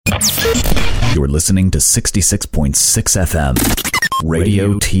You're listening to 66.6 FM,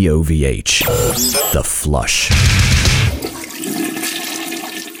 Radio TOVH, The Flush.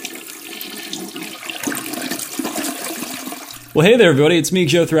 Well, hey there, everybody. It's me,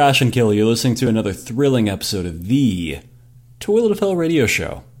 Joe Thrashenkill. You're listening to another thrilling episode of the Toilet of Hell radio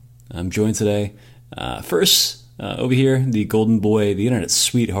show. I'm joined today, over here, the golden boy, the internet's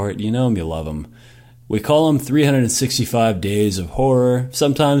sweetheart. You know him, you love him. We call him 365 Days of Horror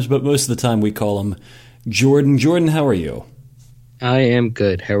sometimes, but most of the time we call him Jordan. Jordan, how are you? I am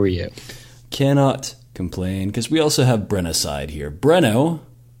good. How are you? Cannot complain, because we also have Brenna side here. Brenno,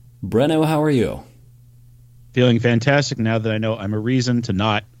 how are you? Feeling fantastic now that I know I'm a reason to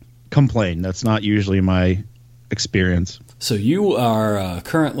not complain. That's not usually my experience. So you are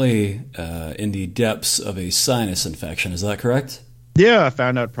currently in the depths of a sinus infection, is that correct? Yeah, I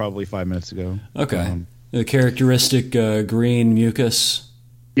found out probably 5 minutes ago. Okay. The characteristic green mucus.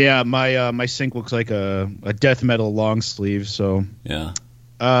 Yeah, my sink looks like a death metal long sleeve. So yeah,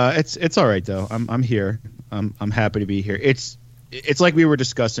 it's all right though. I'm here. I'm happy to be here. It's like we were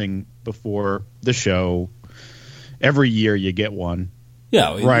discussing before the show. Every year you get one.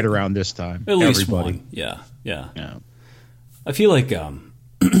 Yeah, right around this time. At least everybody. one. Yeah. I feel like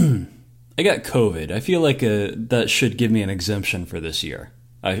I got COVID. I feel like that should give me an exemption for this year.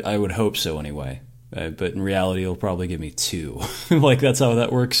 I would hope so anyway. But in reality, it'll probably give me 2. Like, that's how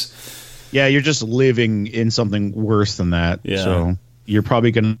that works. Yeah, you're just living in something worse than that. Yeah. So you're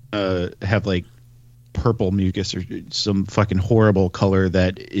probably going to have, like, purple mucus or some fucking horrible color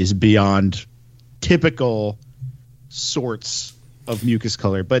that is beyond typical sorts of mucus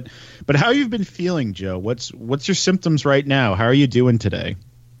color. But how you've been feeling, Joe? What's your symptoms right now? How are you doing today?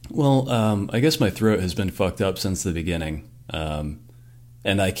 Well, I guess my throat has been fucked up since the beginning, and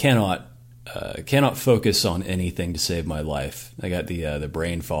I cannot focus on anything to save my life. I got the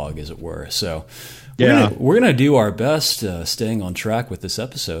brain fog, as it were. So we're gonna do our best staying on track with this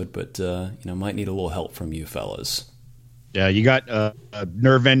episode, but might need a little help from you fellas. Yeah, you got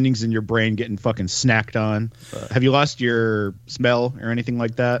nerve endings in your brain getting fucking snacked on. Have you lost your smell or anything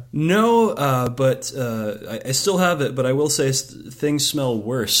like that? No, but I still have it, but I will say things smell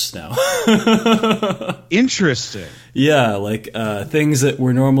worse now. Interesting. Yeah, like things that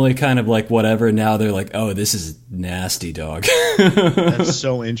were normally kind of like whatever, now they're like, oh, this is nasty, dog. That's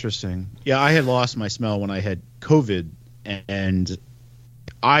so interesting. Yeah, I had lost my smell when I had COVID, and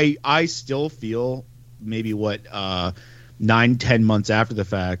I still feel maybe 9-10 months after the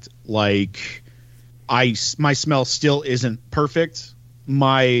fact, like my smell still isn't perfect.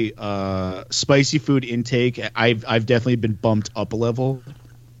 My spicy food intake, I've definitely been bumped up a level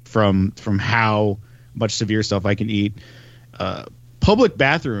from how much severe stuff I can eat. Public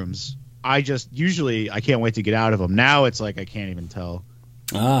bathrooms, I can't wait to get out of them. Now it's like I can't even tell.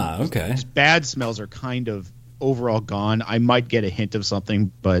 Ah, okay. Just bad smells are kind of overall gone. I might get a hint of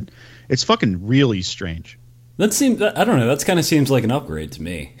something, but it's fucking really strange. I don't know. That kind of seems like an upgrade to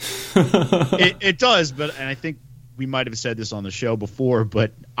me. It does, and I think we might have said this on the show before,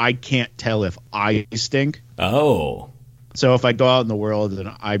 but I can't tell if I stink. Oh. So if I go out in the world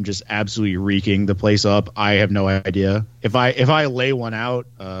and I'm just absolutely reeking the place up, I have no idea. If I lay one out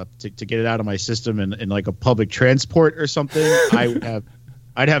to get it out of my system in like a public transport or something,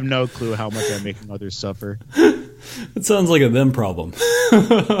 I'd have no clue how much I'm making others suffer. It sounds like a them problem.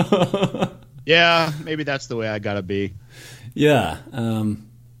 Yeah, maybe that's the way I gotta be. Yeah, no,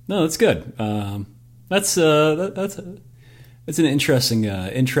 that's good. That's an interesting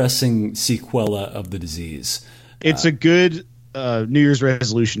sequela of the disease. It's a good New Year's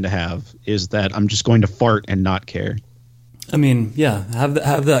resolution to have, is that I'm just going to fart and not care. I mean, yeah, have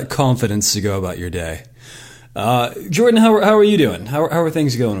that confidence to go about your day. Jordan, how are you doing? How are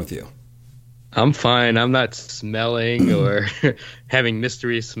things going with you? I'm fine. I'm not smelling or having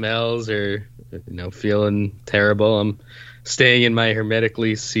mystery smells or feeling terrible. I'm staying in my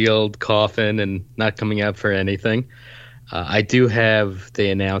hermetically sealed coffin and not coming out for anything. I do have,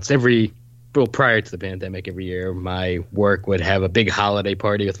 they announced prior to the pandemic, every year my work would have a big holiday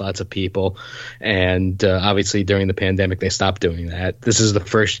party with lots of people, and obviously during the pandemic they stopped doing that. This is the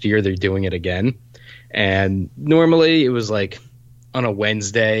first year they're doing it again, and normally it was like on a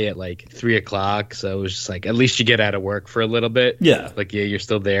Wednesday at like 3:00. So it was just like, at least you get out of work for a little bit. Yeah. Like, yeah, you're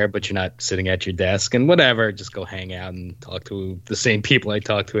still there, but you're not sitting at your desk and whatever. Just go hang out and talk to the same people I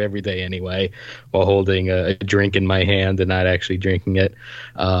talk to every day anyway, while holding a drink in my hand and not actually drinking it.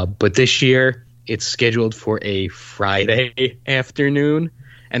 But this year it's scheduled for a Friday afternoon,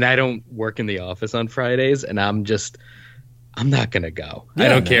 and I don't work in the office on Fridays, and I'm just I'm not going to go. Yeah, I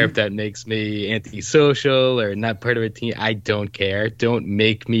don't care man. if that makes me antisocial or not part of a team. I don't care. Don't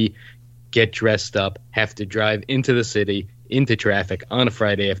make me get dressed up, have to drive into the city, into traffic on a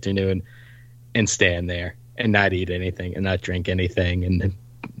Friday afternoon, and stand there and not eat anything and not drink anything and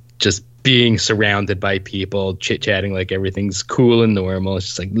just being surrounded by people chit-chatting like everything's cool and normal. It's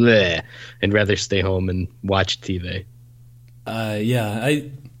just like, bleh. I'd rather stay home and watch TV.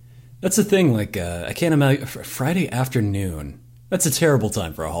 That's the thing. Like, I can't imagine Friday afternoon. That's a terrible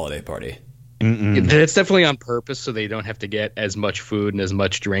time for a holiday party. It's definitely on purpose so they don't have to get as much food and as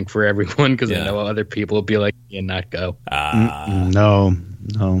much drink for everyone because I know other people will be like, and not go. No.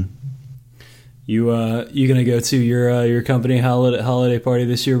 You gonna go to your company holiday party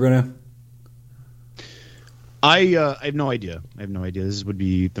this year, Bruno? I have no idea. This would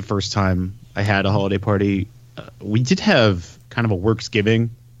be the first time I had a holiday party. We did have kind of a Worksgiving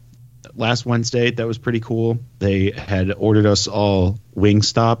last Wednesday. That was pretty cool. They had ordered us all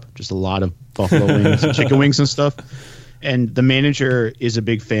Wingstop, just a lot of buffalo wings and chicken wings and stuff. And the manager is a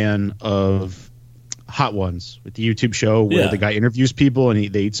big fan of Hot Ones with the YouTube show where the guy interviews people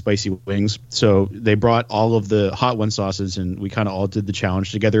and they eat spicy wings. So they brought all of the Hot One sauces and we kind of all did the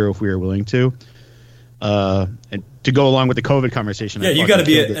challenge together if we were willing to. And to go along with the COVID conversation. Yeah, you got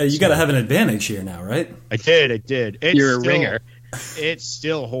to have an advantage here now, right? I did. You're a ringer. It's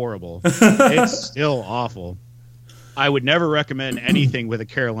still horrible. It's still awful. I would never recommend anything with a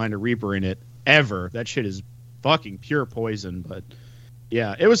Carolina Reaper in it ever. That shit is fucking pure poison. But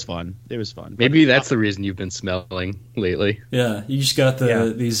yeah, it was fun. Maybe that's the reason you've been smelling lately. Yeah, you just got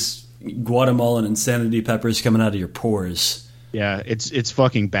these Guatemalan insanity peppers coming out of your pores. Yeah, it's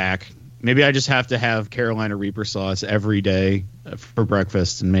fucking back. Maybe I just have to have Carolina Reaper sauce every day for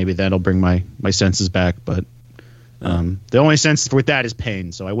breakfast, and maybe that'll bring my senses back. But the only sense with that is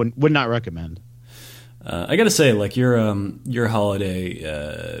pain, so I would not recommend. I gotta say, like your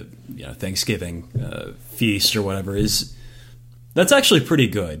holiday, Thanksgiving feast or whatever that's actually pretty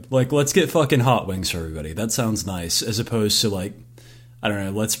good. Like, let's get fucking hot wings for everybody. That sounds nice, as opposed to like, I don't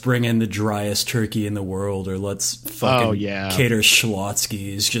know, let's bring in the driest turkey in the world, or let's fucking cater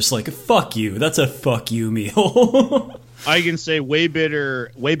Schlotzky's. Just like, fuck you. That's a fuck you meal. I can say way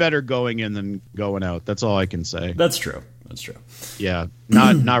better going in than going out. That's all I can say. That's true. Yeah,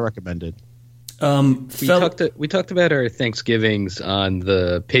 not recommended. We talked about our Thanksgivings on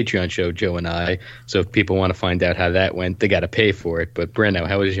the Patreon show, Joe and I. So if people want to find out how that went, they got to pay for it. But Breno,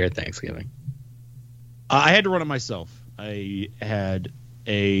 how was your Thanksgiving? I had to run it myself. I had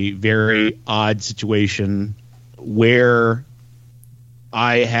a very odd situation where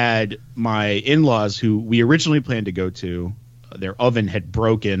I had my in-laws, who we originally planned to go to. Their oven had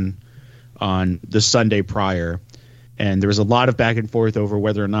broken on the Sunday prior, and there was a lot of back and forth over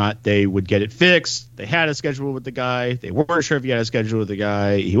whether or not they would get it fixed. They had a schedule with the guy. They weren't sure if he had a schedule with the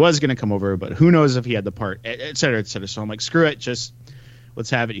guy. He was going to come over, but who knows if he had the part, et cetera, et cetera. So I'm like, screw it, just let's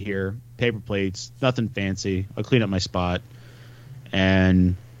have it here. Paper plates, nothing fancy. I'll clean up my spot.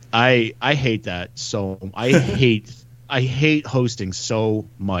 And I hate that. So I hate hosting so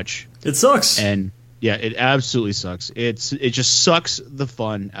much. It sucks. And yeah, it absolutely sucks. It just sucks the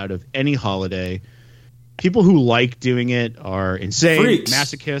fun out of any holiday. People who like doing it are insane, freaks.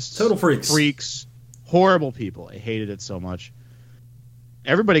 Masochists, Total freaks, horrible people. I hated it so much.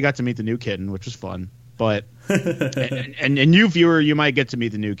 Everybody got to meet the new kitten, which was fun. But and you viewer, you might get to meet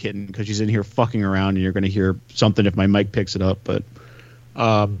the new kitten because she's in here fucking around, and you're going to hear something if my mic picks it up. But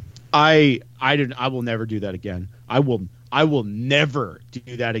I will never do that again. I will never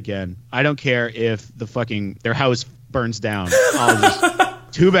do that again. I don't care if their house burns down.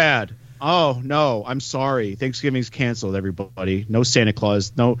 Too bad. Oh no, I'm sorry. Thanksgiving's canceled, everybody. No Santa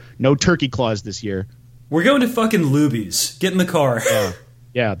Claus. No Turkey Claus this year. We're going to fucking Luby's. Get in the car.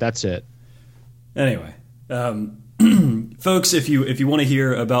 Yeah, that's it. Anyway, folks, if you want to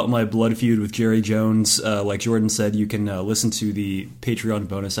hear about my blood feud with Jerry Jones, like Jordan said, you can listen to the Patreon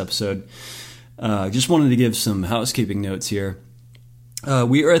bonus episode. Just wanted to give some housekeeping notes here.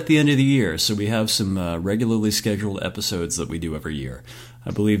 We are at the end of the year, so we have some regularly scheduled episodes that we do every year. I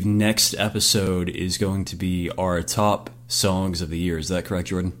believe next episode is going to be our top songs of the year. Is that correct,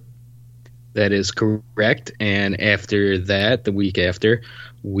 Jordan? That is correct. And after that, the week after,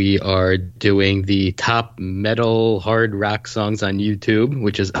 we are doing the top metal hard rock songs on YouTube,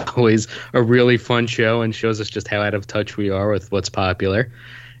 which is always a really fun show and shows us just how out of touch we are with what's popular.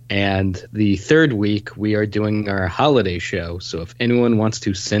 And the third week, we are doing our holiday show. So if anyone wants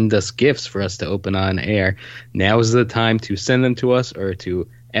to send us gifts for us to open on air, now is the time to send them to us or to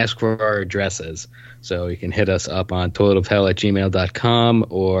ask for our addresses. So you can hit us up on toiletofhell@gmail.com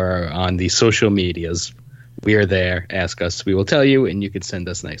or on the social medias. we are there. Ask us. We will tell you, and you can send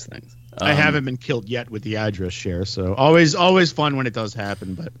us nice things. I haven't been killed yet with the address share, so always fun when it does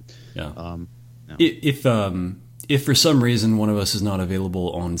happen. But Yeah. no. If for some reason one of us is not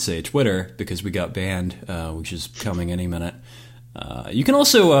available on, say, Twitter because we got banned, which is coming any minute, you can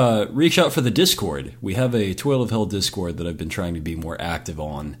also reach out for the Discord. We have a Toil of Hell Discord that I've been trying to be more active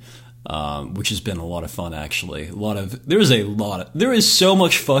on, which has been a lot of fun, actually. There is so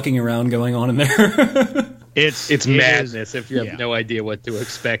much fucking around going on in there. It's madness if you have no idea what to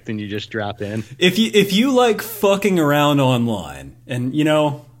expect and you just drop in. If you like fucking around online, and you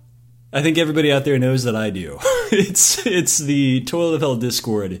know, I think everybody out there knows that I do. It's the Toil of Hell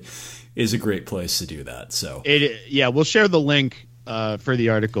Discord is a great place to do that. So we'll share the link for the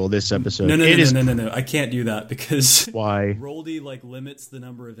article this episode. No. I can't do that because why? Roldy limits the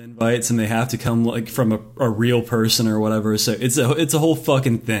number of invites, and they have to come from a real person or whatever. So it's a whole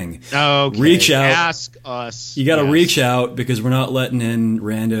fucking thing. Okay. Reach out. Ask us. You got to reach out because we're not letting in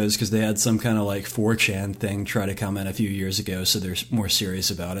randos because they had some kind of 4chan thing try to come in a few years ago. So they're more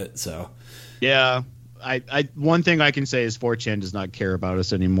serious about it. So yeah. I one thing I can say is 4chan does not care about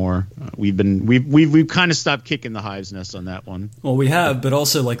us anymore. We've kind of stopped kicking the hive's nest on that one. Well, we have, but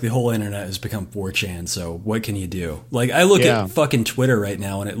also the whole internet has become 4chan. So what can you do? I look at fucking Twitter right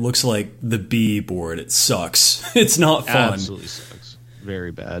now, and it looks like the B board. It sucks. It's not fun. Absolutely sucks.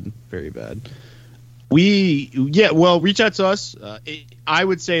 Very bad. Very bad. Reach out to us. I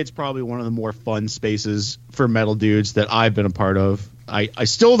would say it's probably one of the more fun spaces for metal dudes that I've been a part of. I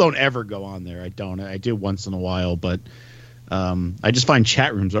still don't ever go on there. I don't. I do once in a while, but I just find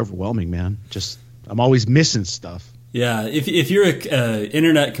chat rooms overwhelming, man. I'm always missing stuff. Yeah, if you're a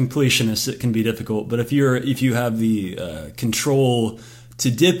internet completionist, it can be difficult. But if you have the control to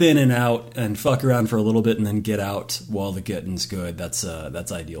dip in and out and fuck around for a little bit and then get out while the getting's good, that's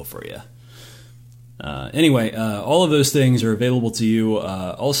ideal for you. Anyway, all of those things are available to you.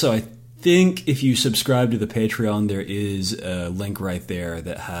 Also, I think if you subscribe to the Patreon, there is a link right there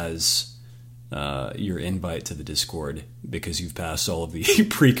that has your invite to the Discord because you've passed all of the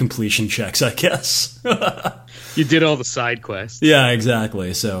pre-completion checks, I guess. You did all the side quests. Yeah,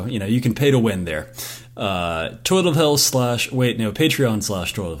 exactly. So, you can pay to win there. Toil of Hell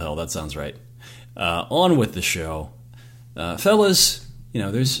Patreon / Toil of Hell. That sounds right. On with the show. Fellas,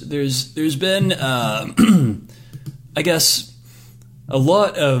 there's been, I guess, a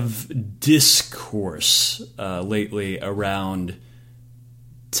lot of discourse lately around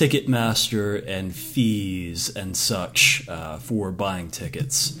Ticketmaster and fees and such for buying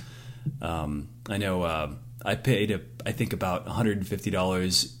tickets. I know I paid, I think, about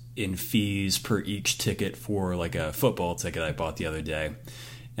 $150 in fees per each ticket for a football ticket I bought the other day.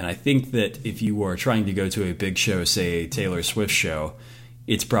 And I think that if you are trying to go to a big show, say a Taylor Swift show,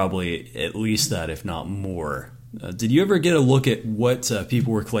 it's probably at least that, if not more. Did you ever get a look at what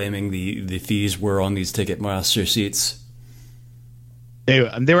people were claiming the fees were on these Ticketmaster seats? They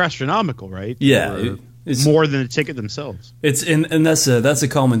were astronomical, right? Yeah, it's more than the ticket themselves. And that's a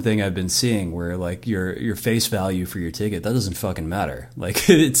common thing I've been seeing where your face value for your ticket, that doesn't fucking matter.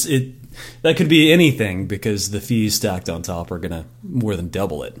 That could be anything because the fees stacked on top are gonna more than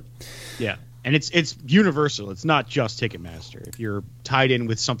double it. Yeah. And it's universal. It's not just Ticketmaster. If you're tied in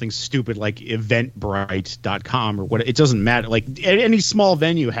with something stupid like Eventbrite.com or what, it doesn't matter. Any small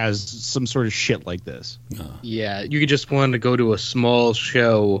venue has some sort of shit like this. Yeah, you could just want to go to a small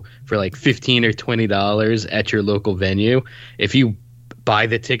show for $15 or $20 at your local venue. If you buy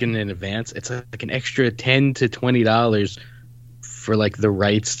the ticket in advance, it's an extra $10 to $20 for the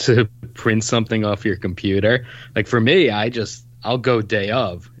rights to print something off your computer. For me, I'll go day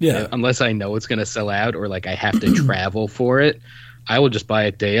of. Yeah. Unless I know it's going to sell out or I have to travel for it, I will just buy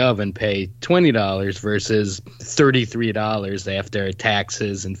it day of and pay $20 versus $33 after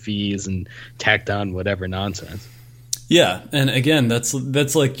taxes and fees and tacked on whatever nonsense. Yeah, and again, that's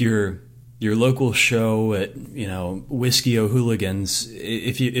your local show at Whiskey O'Hooligans.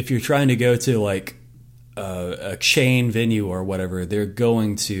 If you're trying to go to a chain venue or whatever, they're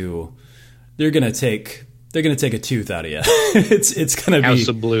going to take a tooth out of you. It's going to be House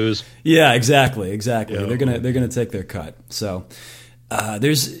of Blues. Yeah, exactly. Yeah. They're gonna take their cut. So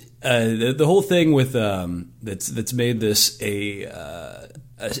there's the whole thing with that's made this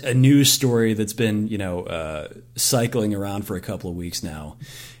a news story that's been cycling around for a couple of weeks now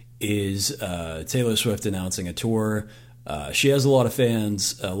is Taylor Swift announcing a tour. She has a lot of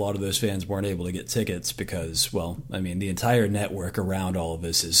fans. A lot of those fans weren't able to get tickets because, the entire network around all of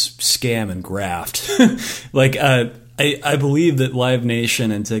this is scam and graft. I believe that Live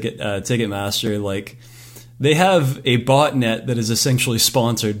Nation and Ticketmaster, they have a botnet that is essentially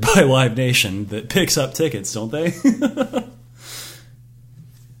sponsored by Live Nation that picks up tickets, don't they?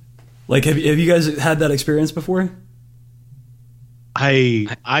 Like, have you guys had that experience before? I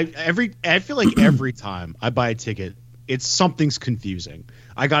feel like every time I buy a ticket, something's confusing.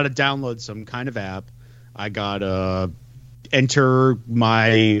 I got to download some kind of app. I got to enter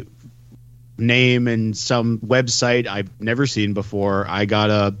my name in some website I've never seen before. I got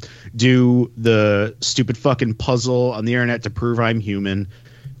to do the stupid fucking puzzle on the internet to prove I'm human.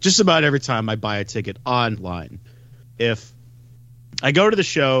 Just about every time I buy a ticket online. If I go to the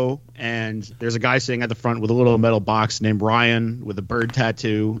show and there's a guy sitting at the front with a little metal box named Ryan with a bird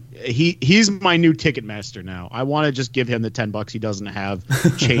tattoo. He's my new ticket master now. I want to just give him the $10 he doesn't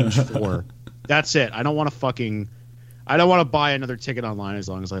have change for. That's it. I don't want to buy another ticket online as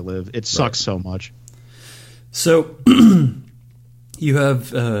long as I live. It sucks so much. So you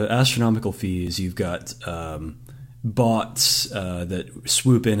have astronomical fees. You've got bots that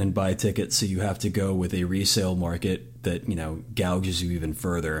swoop in and buy tickets, so you have to go with a resale market that, you know, gouges you even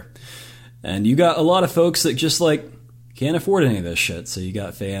further. And you got a lot of folks that just like can't afford any of this shit. So you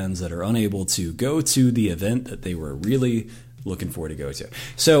got fans that are unable to go to the event that they were really looking forward to go to.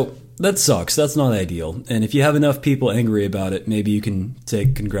 So that sucks. That's not ideal. And if you have enough people angry about it, maybe you can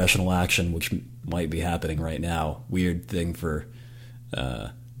take congressional action, which might be happening right now. Weird thing for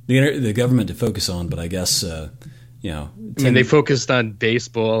the government to focus on, but I guess they focused on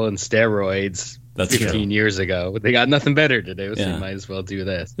baseball and steroids. That's 15 years ago. They got nothing better to do, so you might as well do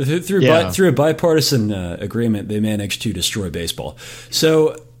this. Through a bipartisan agreement, they managed to destroy baseball.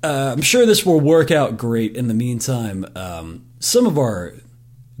 So I'm sure this will work out great. In the meantime, some of our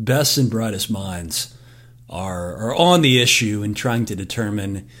best and brightest minds are on the issue and trying to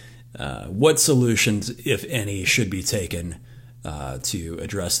determine what solutions, if any, should be taken to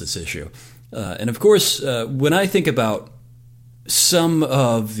address this issue. And of course, when I think about some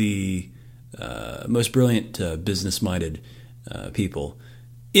of the most brilliant business-minded people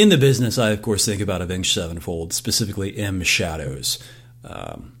in the business, I of course think about Avenged Sevenfold, specifically M Shadows.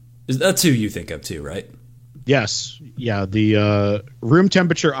 That's who you think of too, right? Yes, yeah. The room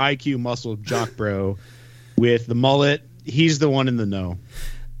temperature IQ muscle jock bro with the mullet. He's the one in the know.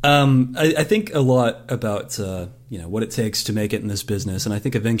 I think a lot about what it takes to make it in this business, and I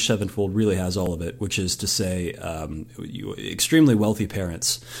think Avenged Sevenfold really has all of it, which is to say, extremely wealthy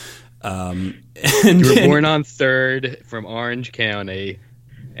parents. You were born on 3rd from Orange County,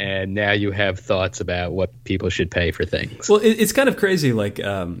 and now you have thoughts about what people should pay for things. Well, it's kind of crazy. Like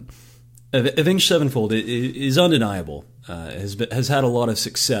Avenged Sevenfold is undeniable. Has had a lot of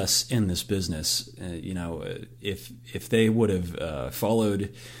success in this business. If they would have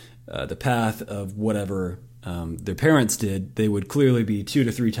followed the path of whatever their parents did, they would clearly be 2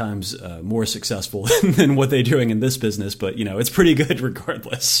 to 3 times more successful than what they're doing in this business. But it's pretty good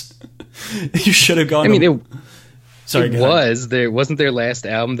regardless. You should have gone. Wasn't their last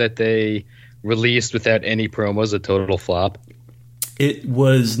album that they released without any promos a total flop? It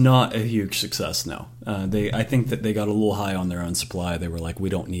was not a huge success. No, I think that they got a little high on their own supply. They were like, we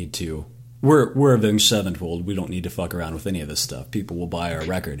don't need to. We're Avenged Sevenfold. We don't need to fuck around with any of this stuff. People will buy our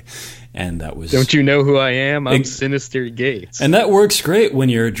record, and that was. Don't you know who I am? I'm Sinister Gates, and that works great when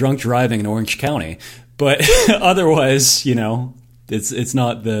you're drunk driving in Orange County. But otherwise, it's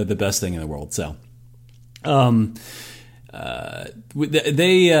not the best thing in the world. So,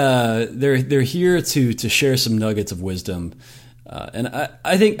 they're here to share some nuggets of wisdom. And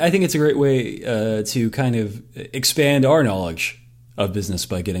I think it's a great way to kind of expand our knowledge of business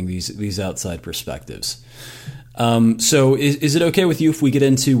by getting these outside perspectives. So is it okay with you if we get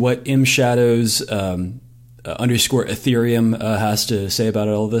into what M Shadows _ Ethereum has to say about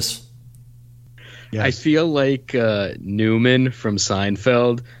all of this? Yes. I feel like Newman from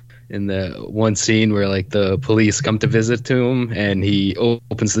Seinfeld in the one scene where like the police come to visit to him and he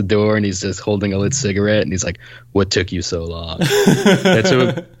opens the door and he's just holding a lit cigarette and he's like, "What took you so long?"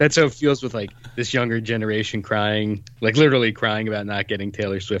 That's how it feels with like this younger generation crying, like literally crying about not getting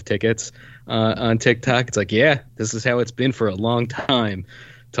Taylor Swift tickets on TikTok. It's like, yeah, this is how it's been for a long time.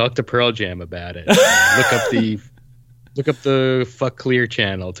 Talk to Pearl Jam about it. Look up the Fuck Clear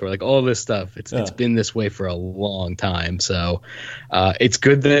channel to like all this stuff. It's been this way for a long time. So it's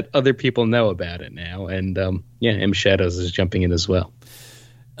good that other people know about it now. And M Shadows is jumping in as well.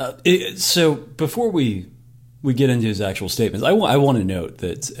 So before we get into his actual statements, I want to note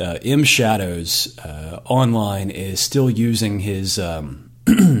that M Shadows online is still using his.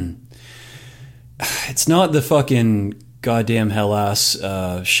 It's not the fucking goddamn hell ass,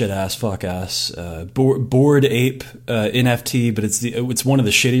 shit ass, fuck ass, Bored Ape NFT, but it's one of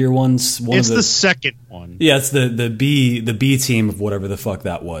the shittier ones. It's the second one. Yeah, it's the B team of whatever the fuck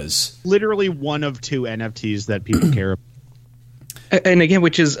that was. Literally one of two NFTs that people care about. And again,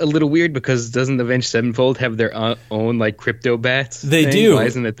 which is a little weird because doesn't Avenged Sevenfold have their own like crypto bats? They thing? do. Why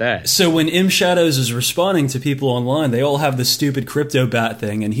isn't it that? So when M Shadows is responding to people online, they all have the stupid crypto bat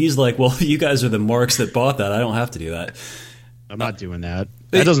thing, and he's like, "Well, you guys are the marks that bought that. I don't have to do that. I'm not doing that.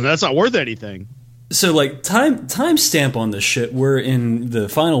 That's not worth anything." So like timestamp on this shit. We're in the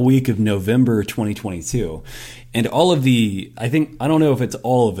final week of November 2022. And all of I don't know if it's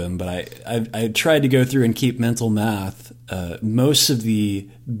all of them, but I tried to go through and keep mental math. Most of the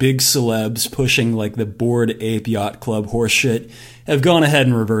big celebs pushing like the Bored Ape Yacht Club horse shit have gone ahead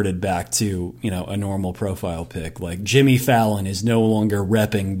and reverted back to, a normal profile pic. Like Jimmy Fallon is no longer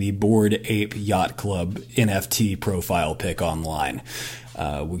repping the Bored Ape Yacht Club NFT profile pic online.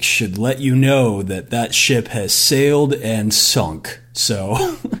 We should let you know that ship has sailed and sunk.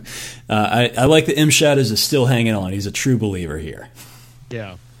 So I like that M Shadows is still hanging on. He's a true believer here.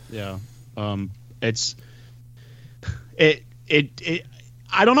 Yeah.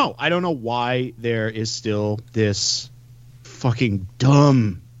 I don't know. I don't know why there is still this fucking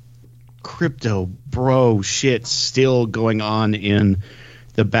dumb crypto bro shit still going on in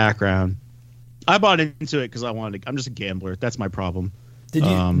the background. I bought into it because I'm just a gambler. That's my problem.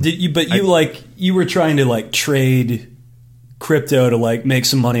 You were trying to like trade crypto to like make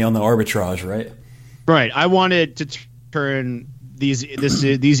some money on the arbitrage, right? Right. I wanted to turn these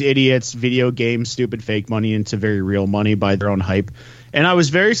idiots' video game stupid fake money into very real money by their own hype. And I was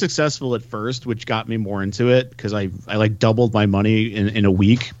very successful at first, which got me more into it because I like doubled my money in a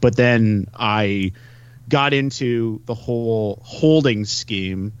week. But then I got into the whole holding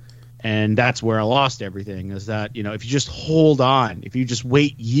scheme, and that's where I lost everything. Is that, if you just hold on, if you just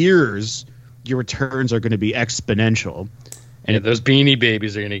wait years, your returns are going to be exponential. And those Beanie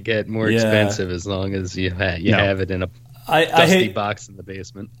Babies are going to get more expensive as long as you have it in a dusty box in the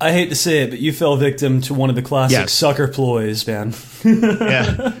basement. I hate to say it, but you fell victim to one of the classic sucker ploys, man.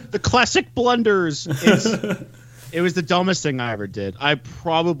 Yeah, the classic blunders. It was the dumbest thing I ever did. I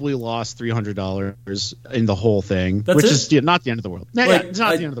probably lost $300 in the whole thing, which is not the end of the world. It's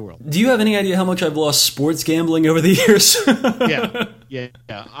not the end of the world. Do you have any idea how much I've lost sports gambling over the years? Yeah.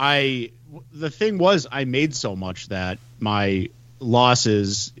 The thing was, I made so much that my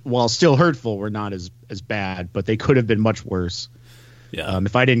losses, while still hurtful, were not as bad, but they could have been much worse. Yeah.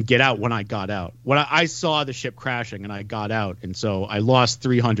 If I didn't get out when I got out. When I saw the ship crashing and I got out, and so I lost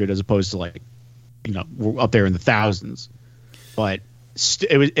 300 as opposed to we're up there in the thousands. But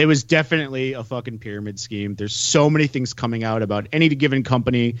it was definitely a fucking pyramid scheme. There's so many things coming out about any given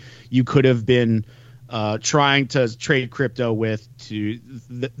company you could have been trying to trade crypto with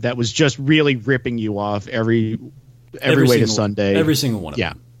that was just really ripping you off every way to Sunday. Every single one of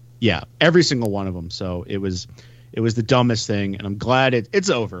them. Yeah, every single one of them. So it was the dumbest thing, and I'm glad it's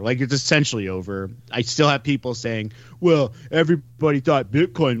over. Like, it's essentially over. I still have people saying, well, everybody thought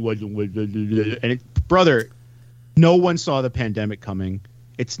Bitcoin wasn't. And brother, no one saw the pandemic coming.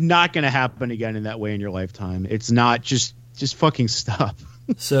 It's not going to happen again in that way in your lifetime. It's not. Just fucking stop.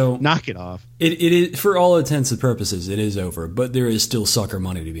 So knock it off. It is, for all intents and purposes, it is over, but there is still sucker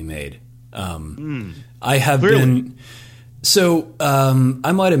money to be made. I have been. So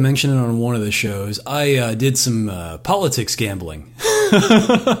I might have mentioned it on one of the shows. I did some politics gambling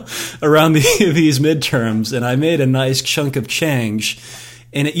around these midterms, and I made a nice chunk of change.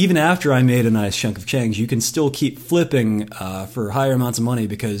 And even after I made a nice chunk of change, you can still keep flipping for higher amounts of money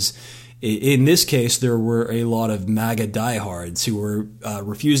because in this case, there were a lot of MAGA diehards who were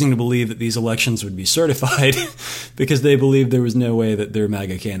refusing to believe that these elections would be certified because they believed there was no way that their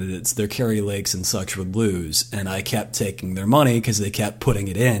MAGA candidates, their Kerry Lakes and such, would lose. And I kept taking their money because they kept putting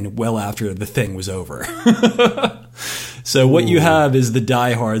it in well after the thing was over. So what you have is the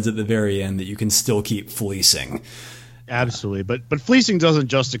diehards at the very end that you can still keep fleecing. Absolutely. But fleecing doesn't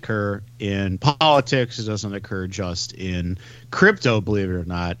just occur in politics. It doesn't occur just in crypto, believe it or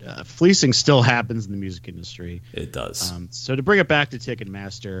not. Fleecing still happens in the music industry. It does. So to bring it back to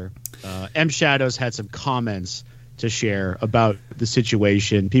Ticketmaster, M Shadows had some comments to share about the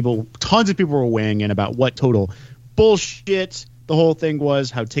situation. Tons of people were weighing in about what total bullshit the whole thing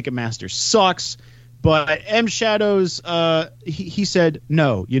was, how Ticketmaster sucks. But M Shadows, he said,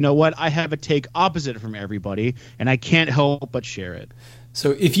 no, you know what? I have a take opposite from everybody, and I can't help but share it.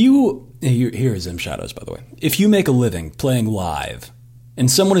 So here is M Shadows, by the way. If you make a living playing live,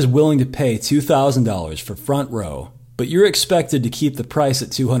 and someone is willing to pay $2,000 for front row, but you're expected to keep the price at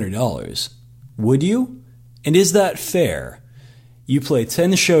 $200, would you? And is that fair? You play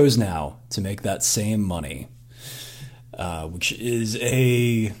 10 shows now to make that same money, which is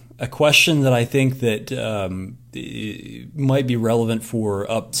a question that I think that might be relevant for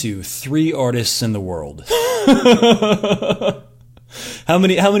up to 3 artists in the world. How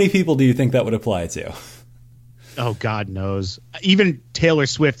many people do you think that would apply to? Oh, God knows. Even Taylor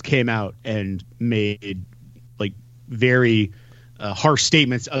Swift came out and made like very harsh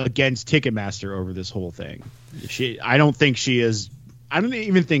statements against Ticketmaster over this whole thing. I don't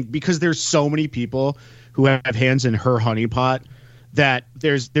even think, because there's so many people who have hands in her honeypot, that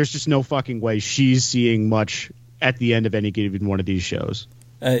there's just no fucking way she's seeing much at the end of any given one of these shows.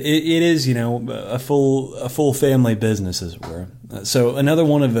 It is, a full family business, as it were. So another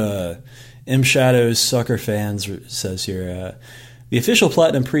one of M Shadow's sucker fans says here, the official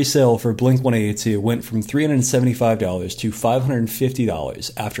platinum presale for Blink-182 went from $375 to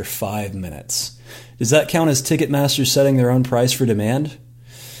 $550 after 5 minutes. Does that count as Ticketmaster setting their own price for demand?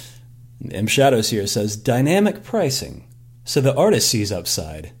 M Shadows here says, dynamic pricing. So the artist sees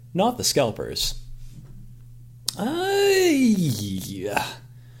upside, not the scalpers.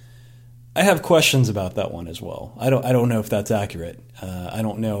 I have questions about that one as well. I don't know if that's accurate. I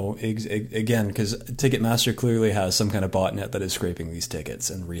don't know again, because Ticketmaster clearly has some kind of botnet that is scraping these tickets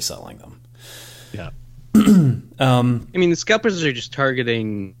and reselling them. Yeah. I mean, the scalpers are just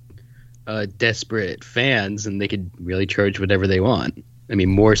targeting desperate fans, and they could really charge whatever they want. I mean,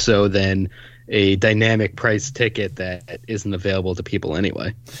 more so than a dynamic price ticket that isn't available to people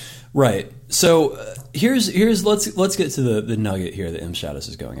anyway. Right. So here's let's get to the nugget here that M Shadows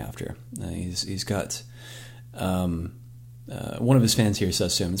is going after. He's got one of his fans here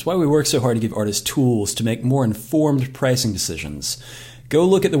says to him, "It's why we work so hard to give artists tools to make more informed pricing decisions. Go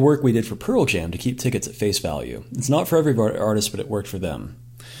look at the work we did for Pearl Jam to keep tickets at face value. It's not for every artist, but it worked for them."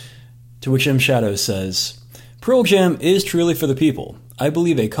 To which M Shadows says, "Pearl Jam is truly for the people. I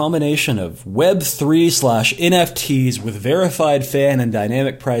believe a combination of Web3/NFTs with verified fan and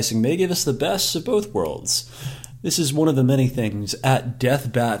dynamic pricing may give us the best of both worlds. This is one of the many things at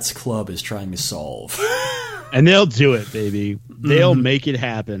Death Bats Club is trying to solve." And they'll do it, baby. They'll make it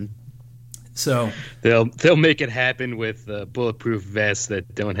happen. So they'll make it happen with bulletproof vests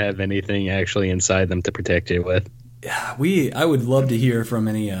that don't have anything actually inside them to protect you with. yeah, I would love to hear from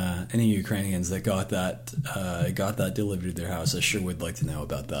any Ukrainians that got that delivered to their house. I sure would like to know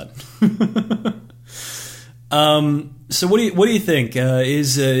about that. So what do you think?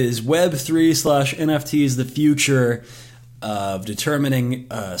 Is Web3/NFTs the future of determining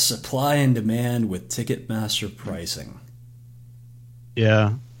supply and demand with Ticketmaster pricing?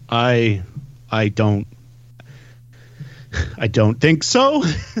 Yeah, I don't think so.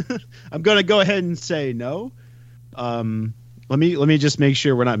 I'm going to go ahead and say no. Let me just make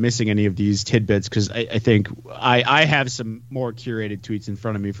sure we're not missing any of these tidbits, because I think I have some more curated tweets in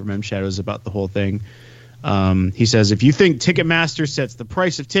front of me from M Shadows about the whole thing. He says, if you think Ticketmaster sets the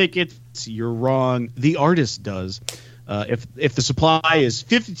price of tickets, you're wrong. The artist does. If the supply is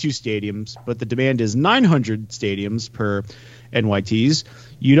 52 stadiums, but the demand is 900 stadiums per NYTs,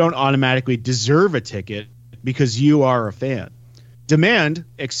 you don't automatically deserve a ticket because you are a fan. Demand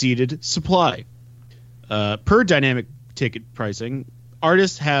exceeded supply. Per dynamic ticket pricing,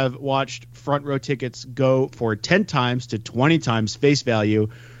 artists have watched front row tickets go for 10 times to 20 times face value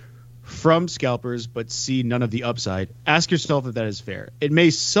from scalpers, but see none of the upside. Ask yourself if that is fair. It may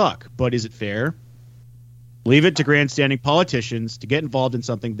suck, but is it fair? Leave it to grandstanding politicians to get involved in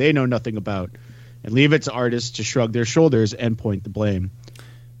something they know nothing about, and leave it to artists to shrug their shoulders and point the blame.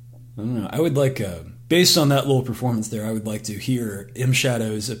 I don't know. I would like, based on that little performance there, I would like to hear M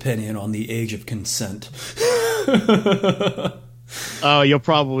Shadow's opinion on the age of consent. Oh, you'll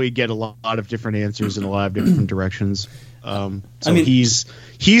probably get a lot of different answers in a lot of different directions.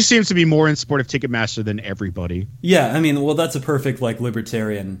 He seems to be more in support of Ticketmaster than everybody. Yeah, I mean, well, that's a perfect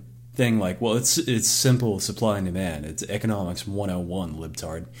libertarian thing. It's simple supply and demand. It's economics 101,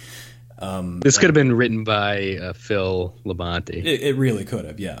 libtard. This could have been written by Phil Labonte. It really could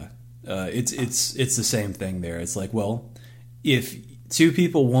have, yeah. It's the same thing there. It's like, well, if two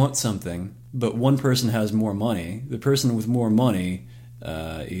people want something, but one person has more money, the person with more money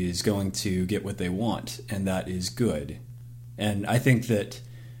is going to get what they want, and that is good. And I think that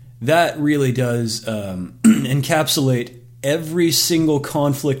really does encapsulate every single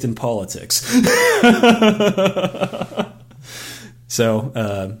conflict in politics. So,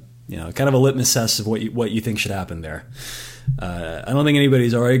 kind of a litmus test of what you think should happen there. I don't think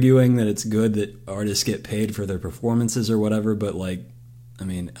anybody's arguing that it's good that artists get paid for their performances or whatever, but I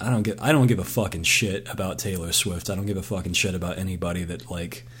don't give a fucking shit about Taylor Swift. I don't give a fucking shit about anybody that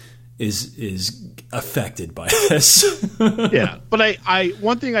is affected by this. Yeah, but I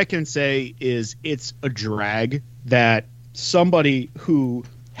one thing I can say is it's a drag that somebody who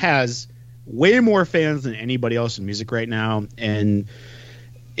has way more fans than anybody else in music right now, and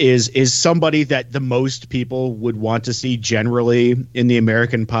is somebody that the most people would want to see generally in the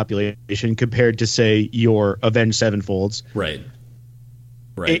American population compared to, say, your Avenged Sevenfolds. Right.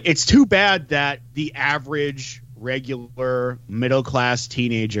 It's too bad that the average regular middle class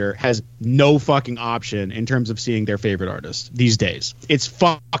teenager has no fucking option in terms of seeing their favorite artist these days. It's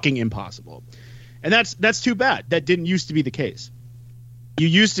fucking impossible. And that's too bad. That didn't used to be the case. You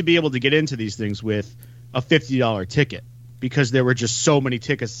used to be able to get into these things with a $50 ticket because there were just so many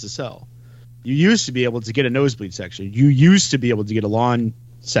tickets to sell. You used to be able to get a nosebleed section. You used to be able to get a lawn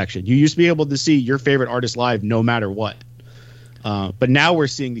section. You used to be able to see your favorite artist live no matter what. But now we're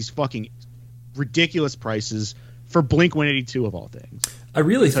seeing these fucking ridiculous prices for Blink-182 of all things. I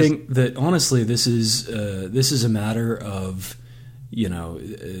really think that, honestly, this is a matter of,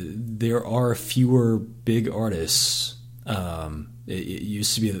 there are fewer big artists. It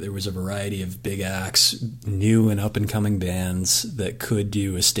used to be that there was a variety of big acts, new and up-and-coming bands that could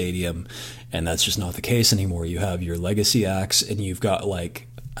do a stadium, and that's just not the case anymore. You have your legacy acts, and you've got,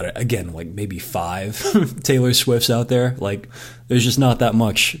 maybe 5 Taylor Swifts out there. There's just not that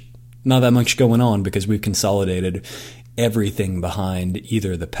much going on because we've consolidated everything behind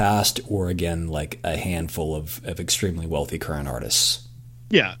either the past or, again, a handful of extremely wealthy current artists.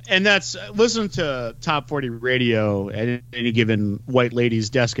 Yeah, and that's listen to Top 40 Radio at any given white lady's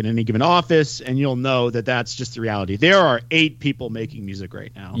desk in any given office, and you'll know that that's just the reality. There are 8 people making music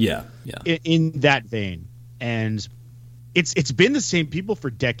right now. Yeah. In that vein, and it's been the same people for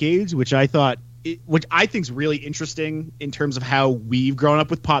decades, which I think is really interesting in terms of how we've grown up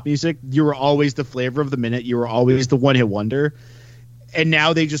with pop music. You were always the flavor of the minute. You were always the one-hit wonder. And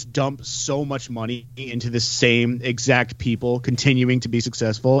now they just dump so much money into the same exact people continuing to be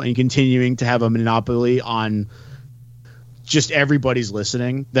successful and continuing to have a monopoly on just everybody's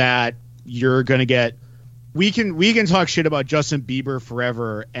listening that you're going to get. We can talk shit about Justin Bieber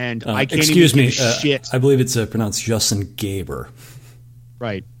forever, and I can't excuse even me, give a shit. I believe it's pronounced Justin Gaber.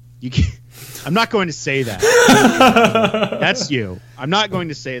 Right. I'm not going to say that. That's you. I'm not going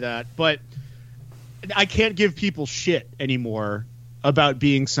to say that, but I can't give people shit anymore about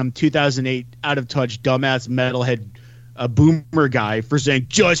being some 2008 out-of-touch dumbass metalhead boomer guy for saying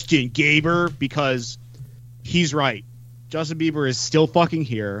Justin Gaber, because he's right. Justin Bieber is still fucking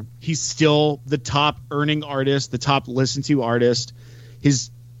here. He's still the top earning artist, the top listened to artist.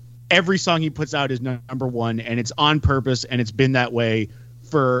 Every song he puts out is number one, and it's on purpose, and it's been that way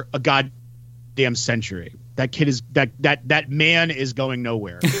for a goddamn century. That kid is that man is going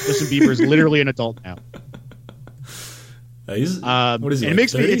nowhere. Justin Bieber is literally an adult now. What is he? And it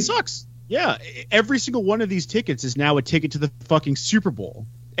makes 30? It sucks. Yeah, every single one of these tickets is now a ticket to the fucking Super Bowl.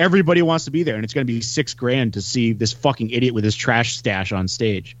 Everybody wants to be there, and it's going to be $6,000 to see this fucking idiot with his trash stash on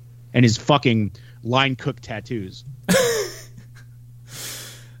stage and his fucking line cook tattoos.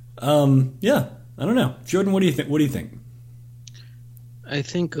 Yeah, I don't know, Jordan. What do you think? I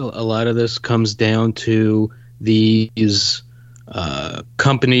think a lot of this comes down to these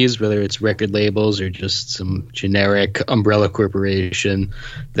companies, whether it's record labels or just some generic umbrella corporation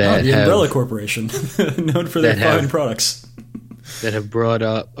umbrella corporation known for their fine products that have bought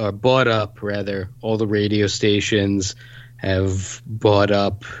up all the radio stations, have bought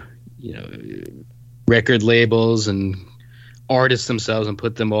up record labels and artists themselves and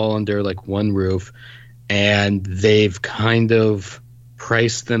put them all under one roof, and they've kind of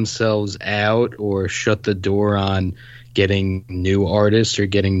priced themselves out or shut the door on getting new artists or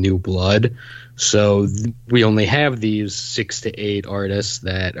getting new blood. So we only have these 6 to 8 artists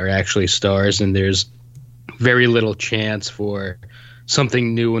that are actually stars, and there's very little chance for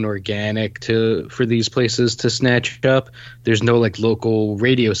something new and organic for these places to snatch up. There's no local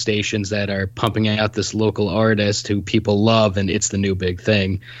radio stations that are pumping out this local artist who people love and it's the new big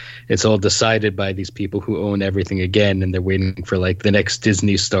thing. It's all decided by these people who own everything again, and they're waiting for the next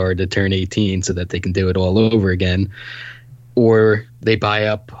Disney star to turn 18 so that they can do it all over again. Or they buy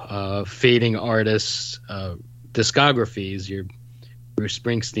up fading artists' discographies, your Bruce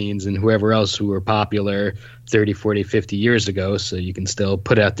Springsteens and whoever else who were popular 30, 40, 50 years ago, so you can still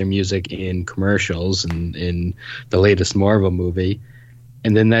put out their music in commercials and in the latest Marvel movie.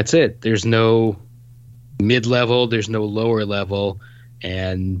 And then that's it. There's no mid-level, there's no lower level,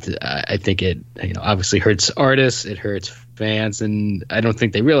 and I think it obviously hurts artists, it hurts fans, and I don't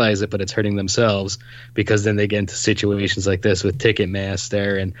think they realize it, but it's hurting themselves because then they get into situations like this with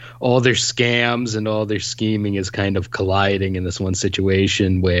Ticketmaster, and all their scams and all their scheming is kind of colliding in this one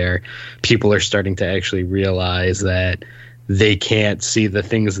situation where people are starting to actually realize that they can't see the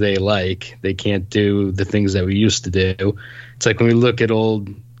things they like. They can't do the things that we used to do. It's like when we look at old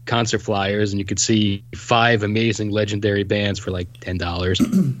concert flyers and you could see 5 amazing legendary bands for like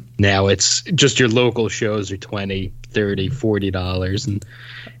 $10. Now it's just your local shows are $20, $30, $40. And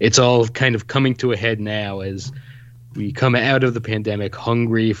it's all kind of coming to a head now as we come out of the pandemic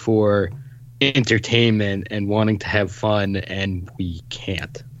hungry for entertainment and wanting to have fun, and we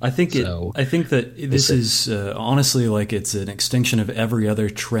can't. I think that this is honestly like it's an extinction of every other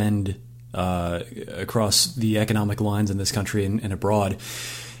trend across the economic lines in this country and abroad.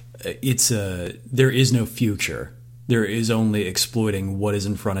 There is no future. There is only exploiting what is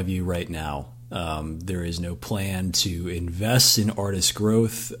in front of you right now. There is no plan to invest in artist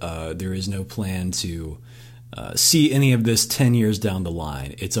growth. There is no plan to see any of this 10 years down the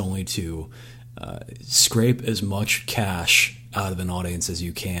line. It's only to scrape as much cash out of an audience as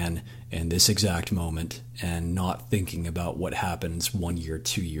you can in this exact moment and not thinking about what happens 1 year,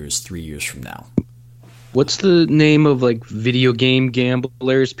 2 years, 3 years from now. What's the name of like video game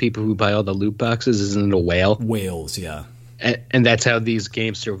gamblers, people who buy all the loot boxes? Isn't it a whale? Whales, yeah. And that's how these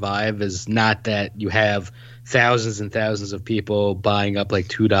games survive, is not that you have thousands and thousands of people buying up like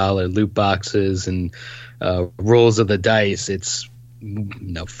 $2 loot boxes and rolls of the dice. It's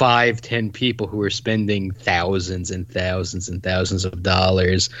 5, 10 people who are spending thousands and thousands and thousands of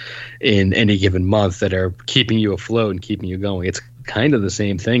dollars in any given month that are keeping you afloat and keeping you going. It's kind of the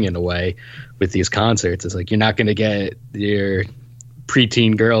same thing in a way with these concerts. It's like you're not going to get your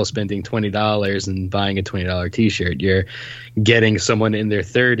preteen girl spending $20 and buying a $20 t-shirt. You're getting someone in their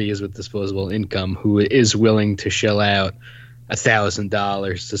 30s with disposable income who is willing to shell out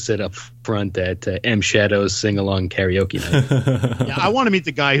 $1,000 to sit up front at M Shadow's sing-along karaoke night. Yeah, I want to meet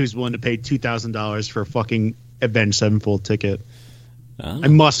the guy who's willing to pay $2,000 for a fucking Avenged Sevenfold ticket. I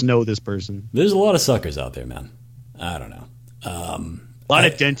must know this person. There's a lot of suckers out there, man. I don't know. A lot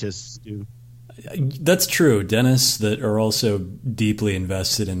of dentists do. That's true. Dentists that are also deeply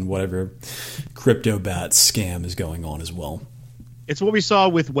invested in whatever crypto bat scam is going on as well. It's what we saw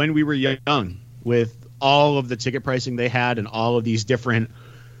with When We Were Young, with all of the ticket pricing they had and all of these different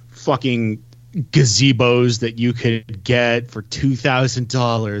fucking gazebos that you could get for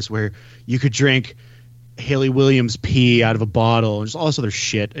 $2,000 where you could drink Haley Williams pee out of a bottle and just all this other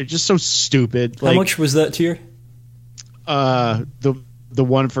shit. It's just so stupid. How much was that tier? The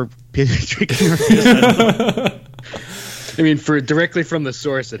one for drinking. I mean, for directly from the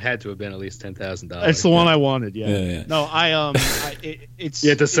source, it had to have been at least $10,000. That's the one I wanted. Yeah. Yeah. No, it's you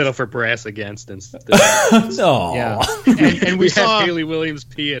had to settle for brass against instead. No. Yeah. And we saw have Haley Williams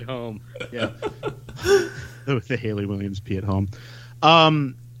pee at home. Yeah. The Haley Williams pee at home. I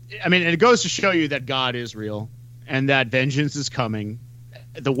mean, it goes to show you that God is real and that vengeance is coming.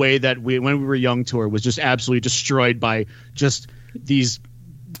 The way that When We Were Young tour was just absolutely destroyed by just these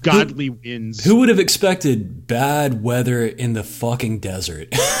godly winds. Who would have expected bad weather in the fucking desert?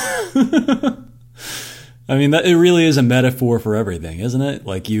 I mean, it really is a metaphor for everything, isn't it?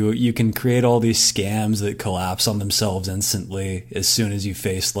 Like you can create all these scams that collapse on themselves instantly as soon as you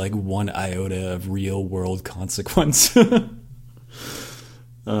face like one iota of real world consequence. It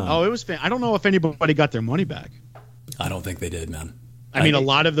was. I don't know if anybody got their money back. I don't think they did, man. I mean, a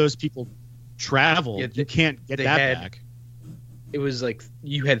lot of those people travel. Yeah, you can't get that back. It was like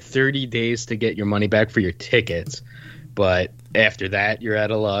you had 30 days to get your money back for your tickets, but after that, you're out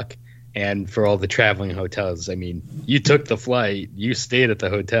of luck. And for all the traveling hotels, I mean, you took the flight, you stayed at the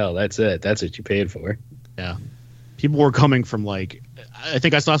hotel. That's it. That's what you paid for. Yeah. People were coming from like, I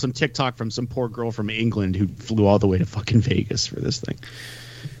think I saw some TikTok from some poor girl from England who flew all the way to fucking Vegas for this thing.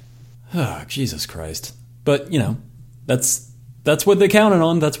 Oh, Jesus Christ. But, you know, that's what they counted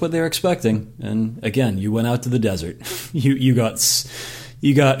on. That's what they're expecting. And again, you went out to the desert. You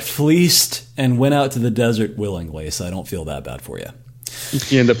got fleeced and went out to the desert willingly. So I don't feel that bad for you.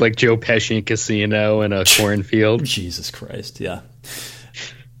 You end up like Joe Pesci in Casino in a cornfield. Jesus Christ. Yeah.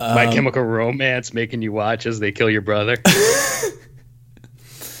 My Chemical Romance making you watch as they kill your brother.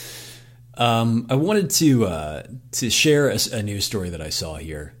 I wanted to share a news story that I saw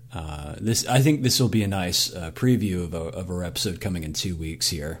here. I think this will be a nice preview of our episode coming in 2 weeks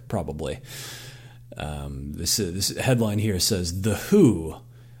here, probably. This headline here says, The Who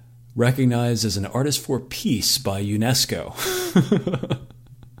recognized as an artist for peace by UNESCO.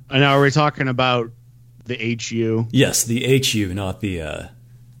 And now are we talking about the HU? Yes, the HU, not the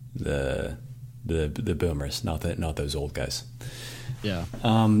the boomers, not those old guys. Yeah.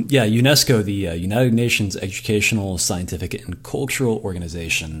 UNESCO, the United Nations Educational, Scientific, and Cultural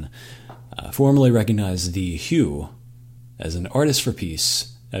Organization, formally recognized The Who as an artist for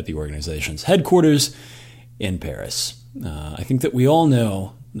peace at the organization's headquarters in Paris. I think that we all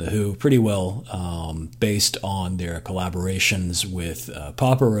know The Who pretty well, based on their collaborations with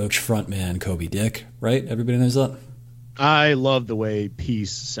Papa Roach frontman Kobe Dick, right? Everybody knows that? I love the way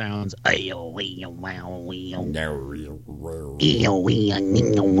peace sounds. And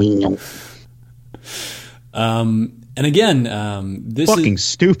again, this fucking is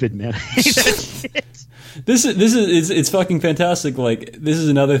stupid, man. It's fucking fantastic. Like, this is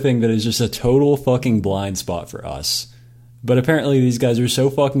another thing that is just a total fucking blind spot for us. But apparently these guys are so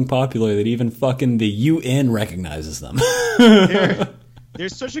fucking popular that even fucking the UN recognizes them. They're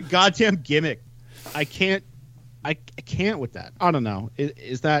such a goddamn gimmick. I can't with that. I don't know.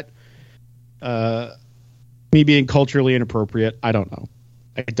 Is that me being culturally inappropriate? I don't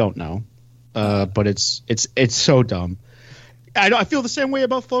know. But it's so dumb. I feel the same way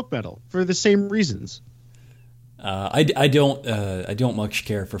about folk metal for the same reasons. I don't much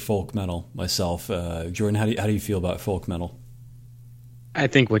care for folk metal myself. Jordan, how do you feel about folk metal? I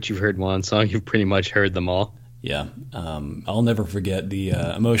think what you've heard one song, you've pretty much heard them all. Yeah. I'll never forget the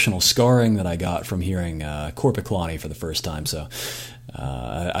emotional scarring that I got from hearing Corpiclani for the first time. So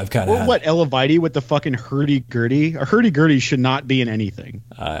I've kind of what Elevite with the fucking hurdy-gurdy? A hurdy-gurdy should not be in anything.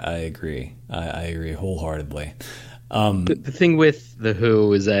 I agree. I agree wholeheartedly. The thing with The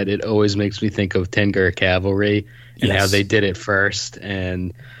Who is that it always makes me think of Tengur Cavalry and how they did it first,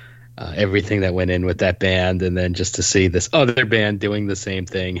 and everything that went in with that band, and then just to see this other band doing the same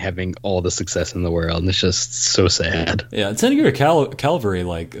thing, having all the success in the world, and it's just so sad. Yeah, Tengur Cavalry,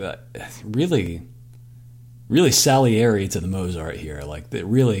 like, really Salieri to the Mozart here. Like,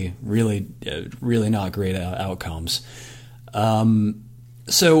 really not great outcomes.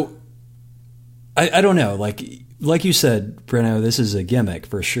 So I don't know, like you said, Breno, this is a gimmick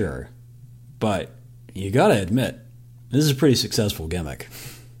for sure, but you gotta admit, this is a pretty successful gimmick.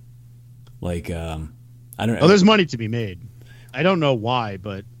 Like, I don't know. Oh, there's money to be made. I don't know why,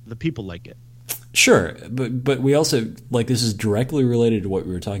 but the people like it. Sure, but we also, like, this is directly related to what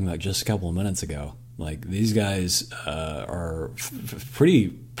we were talking about just a couple of minutes ago. Like, these guys are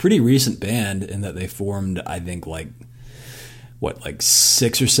pretty recent band in that they formed, I think, like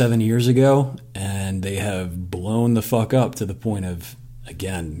 6 or 7 years ago, and they have blown the fuck up to the point of,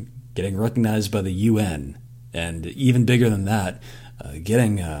 again, getting recognized by the UN, and even bigger than that,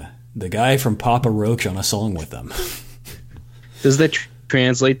 getting the guy from Papa Roach on a song with them. Does that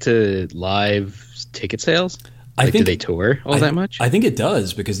translate to live ticket sales? Do they tour that much? I think it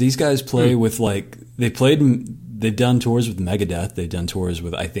does, because these guys play with, like, they've done tours with Megadeth, they've done tours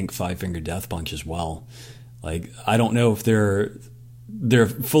with, I think, Five Finger Death Punch as well. Like, I don't know if they're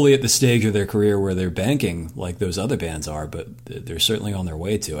fully at the stage of their career where they're banking like those other bands are, but they're certainly on their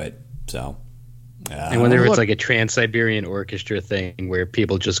way to it. So, I wonder if it's like a Trans-Siberian Orchestra thing where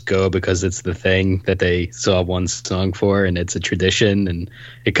people just go because it's the thing that they saw one song for, and it's a tradition, and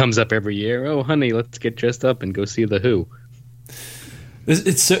it comes up every year. Oh, honey, let's get dressed up and go see The Who.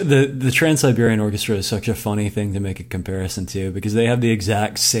 It's the Trans-Siberian Orchestra is such a funny thing to make a comparison to, because they have the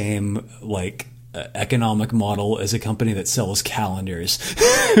exact same, like, economic model as a company that sells calendars.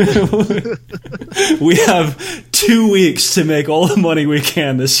 We have 2 weeks to make all the money we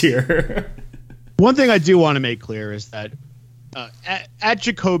can this year. One thing I do want to make clear is that at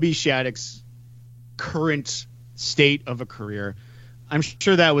Jacoby Shaddix's current state of a career, I'm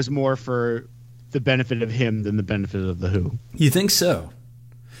sure that was more for the benefit of him than the benefit of The Who. You think so?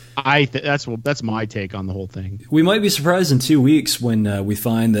 That's my take on the whole thing. We might be surprised in 2 weeks when we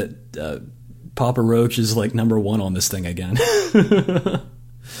find that Papa Roach is like number one on this thing again.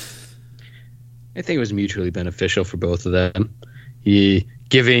 I think it was mutually beneficial for both of them.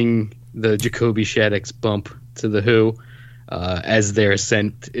 Giving the Jacoby Shaddix bump to The Who as their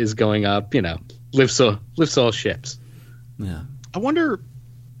ascent is going up, lifts all ships. Yeah. I wonder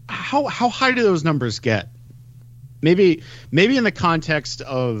how high do those numbers get? Maybe in the context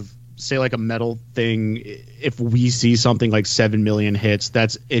of, say, like a metal thing, if we see something like 7 million hits,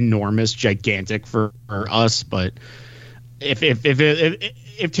 that's enormous, gigantic for us. But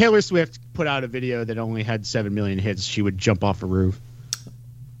if Taylor Swift put out a video that only had 7 million hits, she would jump off a roof.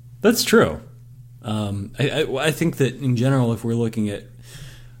 That's true. I think that in general, if we're looking at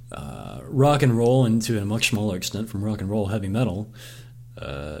rock and roll, and to a much smaller extent from rock and roll, heavy metal,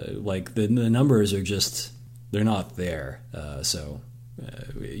 like the numbers are just, they're not there. So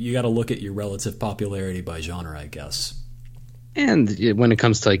you got to look at your relative popularity by genre, I guess. And when it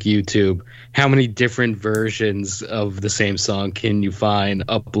comes to like YouTube, how many different versions of the same song can you find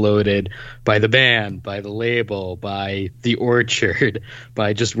uploaded by the band, by the label, by the Orchard,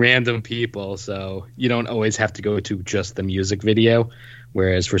 by just random people? So you don't always have to go to just the music video.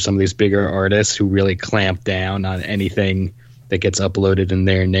 Whereas for some of these bigger artists who really clamp down on anything that gets uploaded in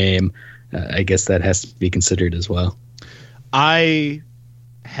their name, I guess that has to be considered as well. I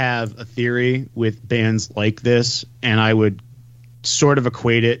have a theory with bands like this, and I would sort of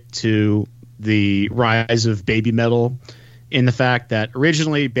equate it to the rise of baby metal, in the fact that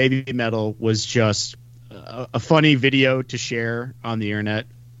originally baby metal was just a funny video to share on the internet,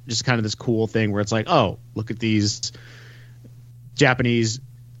 just kind of this cool thing where it's like, oh, look at these Japanese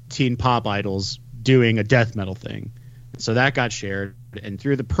teen pop idols doing a death metal thing. So that got shared, and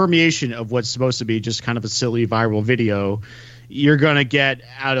through the permeation of what's supposed to be just kind of a silly viral video, you're going to get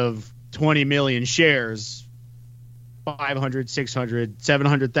out of 20 million shares 500, 600,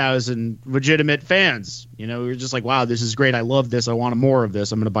 700,000 legitimate fans. You know, you're just like, wow, this is great. I love this. I want more of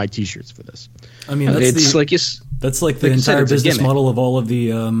this. I'm going to buy T-shirts for this. I mean, that's the entire business model of all of the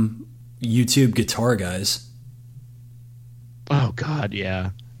YouTube guitar guys. Oh, God,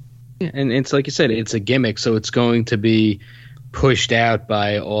 yeah. And it's like you said, it's a gimmick, so it's going to be pushed out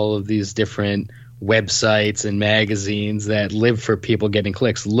by all of these different websites and magazines that live for people getting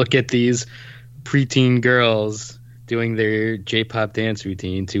clicks. Look at these preteen girls doing their J-pop dance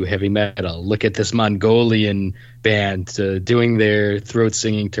routine to heavy metal. Look at this Mongolian band doing their throat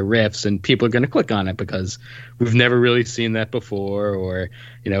singing to riffs, and people are going to click on it because we've never really seen that before. Or,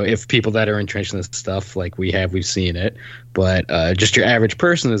 you know, if people that are entrenched in this stuff like we've seen it, but just your average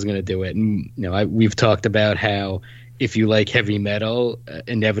person is going to do it. And, you know, we've talked about how if you like heavy metal,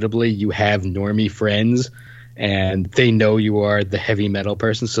 inevitably you have normie friends, and they know you are the heavy metal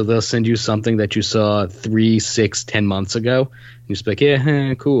person, so they'll send you something that you saw 3, 6, 10 months ago. And you just be like,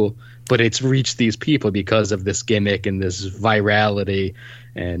 yeah, cool. But it's reached these people because of this gimmick and this virality.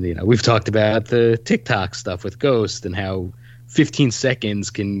 And, you know, we've talked about the TikTok stuff with Ghost and how 15 seconds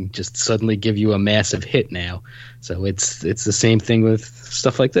can just suddenly give you a massive hit now. So it's the same thing with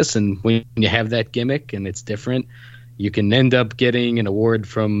stuff like this. And when you have that gimmick and it's different, you can end up getting an award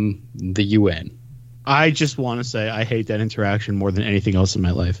from the UN. I just want to say I hate that interaction more than anything else in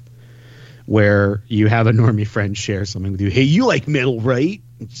my life, where you have a normie friend share something with you. Hey, you like metal, right?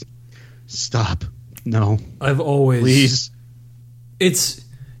 Stop. No. I've always... Please. It's...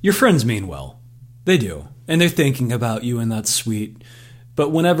 Your friends mean well. They do. And they're thinking about you, and that's sweet. But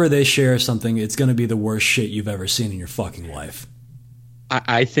whenever they share something, it's going to be the worst shit you've ever seen in your fucking life.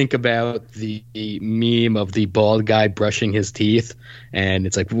 I think about the meme of the bald guy brushing his teeth, and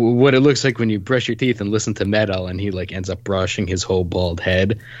it's like what it looks like when you brush your teeth and listen to metal, and he like ends up brushing his whole bald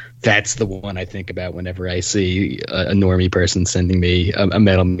head. That's the one I think about whenever I see a normie person sending me a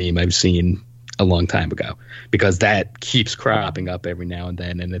metal meme I've seen a long time ago, because that keeps cropping up every now and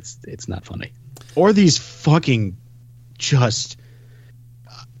then, and it's not funny. Or these fucking just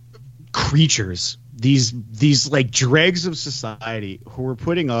creatures. These like dregs of society who are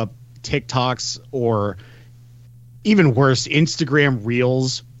putting up TikToks or even worse, Instagram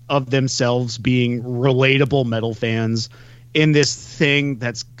reels of themselves being relatable metal fans in this thing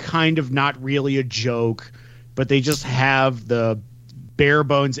that's kind of not really a joke, but they just have the bare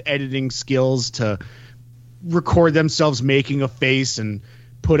bones editing skills to record themselves making a face and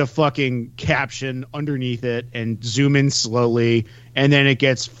put a fucking caption underneath it and zoom in slowly, and then it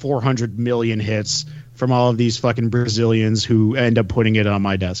gets 400 million hits from all of these fucking Brazilians who end up putting it on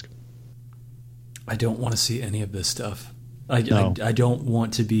my desk. I don't want to see any of this stuff. I don't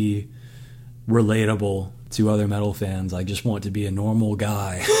want to be relatable to other metal fans. I just want to be a normal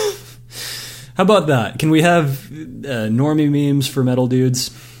guy. How about that? Can we have normie memes for metal dudes?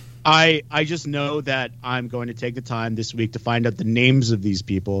 I just know that I'm going to take the time this week to find out the names of these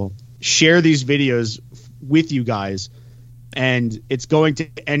people, share these videos with you guys, and it's going to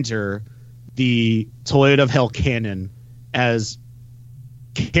enter the Toilet of Hell canon as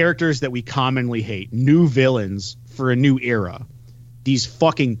characters that we commonly hate, new villains for a new era. These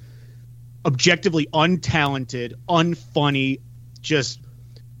fucking objectively untalented, unfunny, just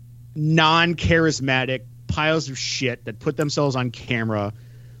non-charismatic piles of shit that put themselves on camera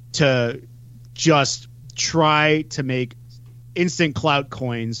to just try to make instant clout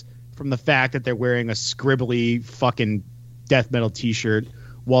coins from the fact that they're wearing a scribbly fucking death metal t-shirt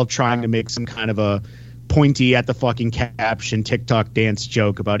while trying to make some kind of a pointy at the fucking caption TikTok dance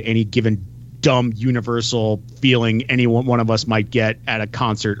joke about any given dumb universal feeling any one of us might get at a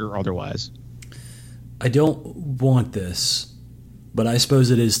concert or otherwise. I don't want this, but I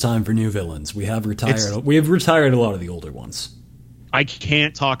suppose it is time for new villains. We have retired a lot of the older ones. I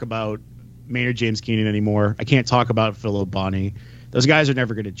can't talk about Maynard James Keenan anymore. I can't talk about Phil O'Bonney. Those guys are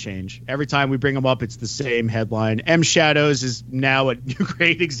never going to change. Every time we bring them up, it's the same headline. M Shadows is now a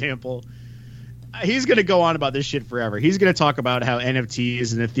great example. He's going to go on about this shit forever. He's going to talk about how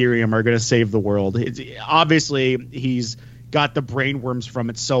NFTs and Ethereum are going to save the world. Obviously, he's got the brainworms from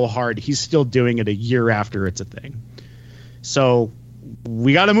it so hard. He's still doing it a year after it's a thing. So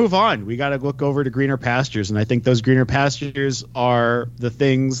we got to move on. We got to look over to greener pastures. And I think those greener pastures are the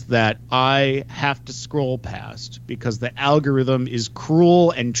things that I have to scroll past because the algorithm is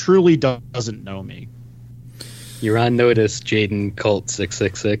cruel and truly doesn't know me. You're on notice, Jaden Colt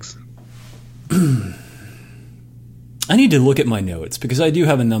 666. I need to look at my notes because I do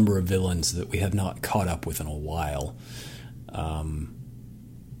have a number of villains that we have not caught up with in a while.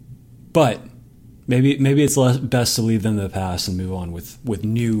 But maybe it's best to leave them in the past and move on with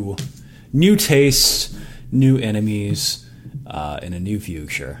new tastes, new enemies, and a new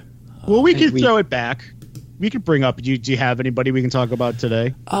future. Well, we can throw it back. We could bring up. Do you have anybody we can talk about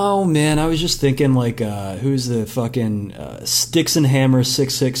today? Oh man, I was just thinking who's the fucking Sticks and Hammer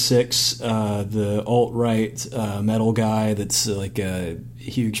 666, the alt-right metal guy that's like a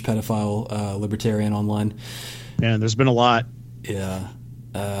huge pedophile libertarian online. Man, there's been a lot. Yeah.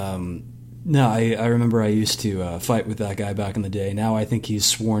 No, I remember I used to fight with that guy back in the day. Now I think he's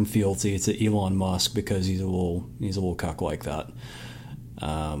sworn fealty to Elon Musk because he's a little cuck like that.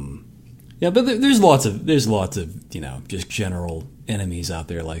 Yeah, but there's lots of just general enemies out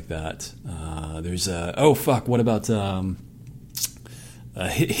there like that. There's what about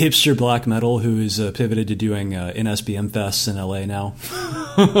hipster black metal who is pivoted to doing NSBM fests in LA now?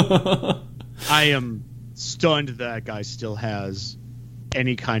 I am stunned that guy still has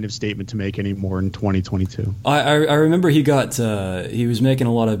any kind of statement to make anymore in 2022. I remember he was making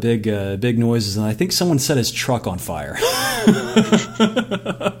a lot of big noises, and I think someone set his truck on fire.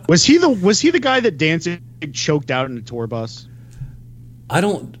 Was he the guy that Danzig choked out in a tour bus? I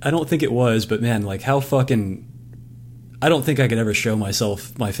don't think it was, but man, like how fucking. I don't think I could ever show my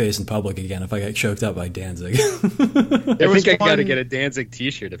face in public again if I got choked out by Danzig. I got to get a Danzig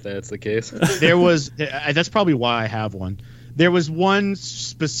T-shirt if that's the case. That's probably why I have one. There was one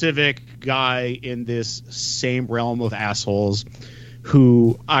specific guy in this same realm of assholes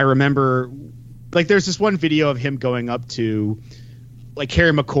who I remember, like, there's this one video of him going up to, like,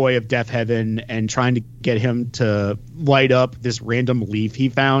 Kerry McCoy of Death Heaven and trying to get him to light up this random leaf he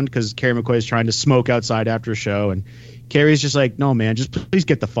found because Kerry McCoy is trying to smoke outside after a show. And Kerry's just like, no, man, just please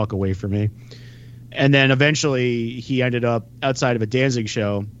get the fuck away from me. And then eventually he ended up outside of a Danzig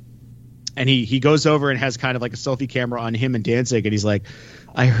show. And he goes over and has kind of like a selfie camera on him and Danzig. And he's like,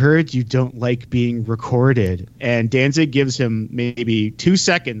 I heard you don't like being recorded. And Danzig gives him maybe 2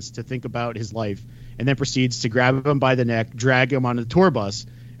 seconds to think about his life and then proceeds to grab him by the neck, drag him on the tour bus.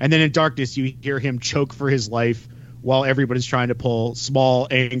 And then in darkness, you hear him choke for his life while everybody's trying to pull small,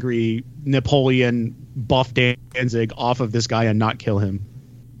 angry Napoleon buff Danzig off of this guy and not kill him.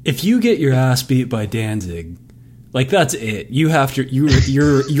 If you get your ass beat by Danzig, like, that's it. You have to.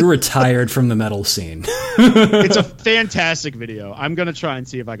 You're retired from the metal scene. It's a fantastic video. I'm gonna try and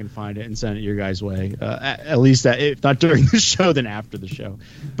see if I can find it and send it your guys' way. At least if not during the show, then after the show.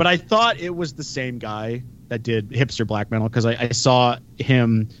 But I thought it was the same guy that did hipster black metal because I saw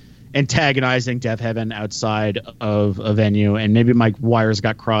him antagonizing Death Heaven outside of a venue, and maybe my wires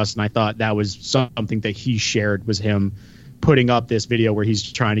got crossed, and I thought that was something that he shared was him putting up this video where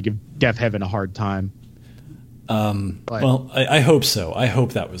he's trying to give Death Heaven a hard time. Well, I hope so. I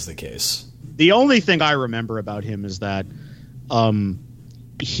hope that was the case. The only thing I remember about him is that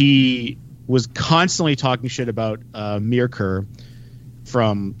he was constantly talking shit about Mirkur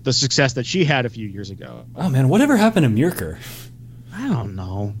from the success that she had a few years ago. Oh, man, whatever happened to Mirkur? I don't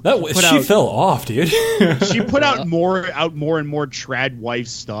know. She fell off, dude. She put out more and more trad wife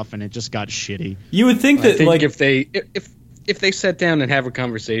stuff, and it just got shitty. You would think that, like, if they sat down and have a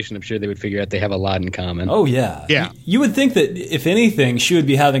conversation, I'm sure they would figure out they have a lot in common. Oh, yeah. Yeah. You would think that, if anything, she would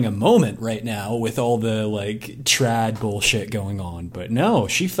be having a moment right now with all the, like, trad bullshit going on. But no,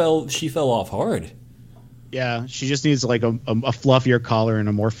 she fell off hard. Yeah, she just needs, like, a fluffier collar and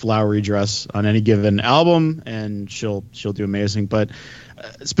a more flowery dress on any given album, and she'll do amazing. But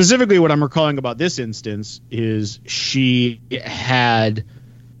specifically what I'm recalling about this instance is she had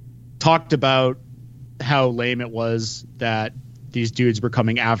talked about how lame it was that these dudes were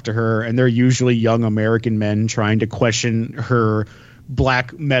coming after her, and they're usually young American men trying to question her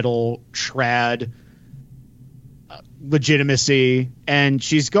black metal trad legitimacy, and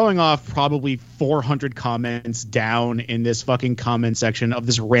she's going off probably 400 comments down in this fucking comment section of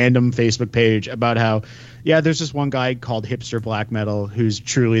this random Facebook page about how, yeah, there's this one guy called Hipster Black Metal who's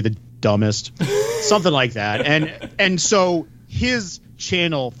truly the dumbest, something like that. And so his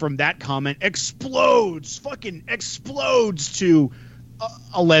channel from that comment fucking explodes to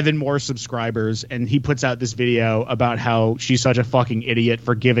 11 more subscribers, and he puts out this video about how she's such a fucking idiot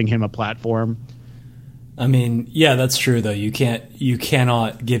for giving him a platform. I mean, yeah, that's true though. You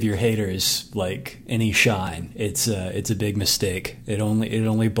cannot give your haters like any shine. It's a big mistake. It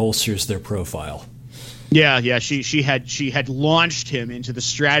only bolsters their profile. Yeah. She had launched him into the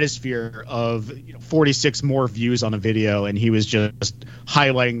stratosphere of 46 more views on a video, and he was just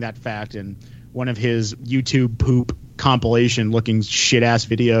highlighting that fact in one of his YouTube poop compilation looking shit ass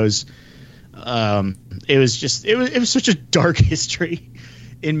videos. It was such a dark history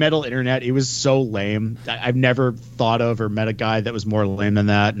in metal internet. It was so lame. I've never thought of or met a guy that was more lame than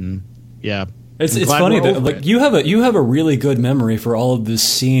that. And yeah, it's funny that like you have a really good memory for all of this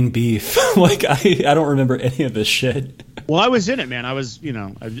scene beef. Like I don't remember any of this shit. Well, I was in it, man. I was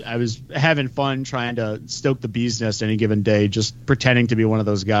I was having fun trying to stoke the bee's nest any given day, just pretending to be one of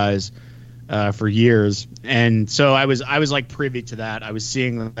those guys for years. And so I was like privy to that. I was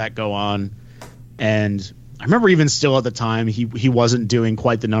seeing that go on, and I remember even still at the time, he wasn't doing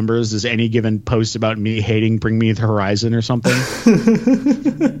quite the numbers as any given post about me hating Bring Me the Horizon or something.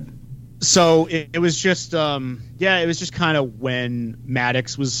 So it was just, it was just kind of when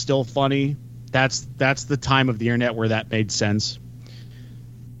Maddox was still funny. That's the time of the internet where that made sense.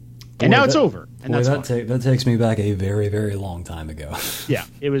 And now it's over. And that takes me back a very, very long time ago. Yeah,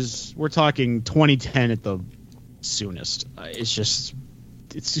 we're talking 2010 at the soonest. It's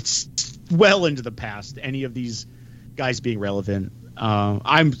well into the past, any of these guys being relevant.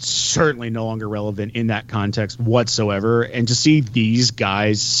 I'm certainly no longer relevant in that context whatsoever. And to see these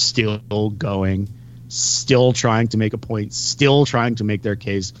guys still going, still trying to make a point, still trying to make their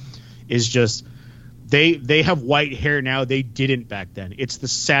case is just, they have white hair now. They didn't back then. It's the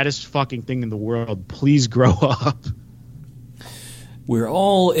saddest fucking thing in the world. Please grow up. We're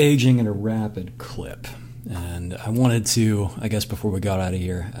all aging at a rapid clip. And I wanted to, I guess before we got out of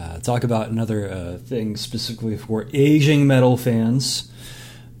here, talk about another thing specifically for aging metal fans.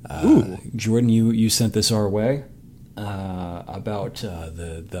 Jordan, you sent this our way about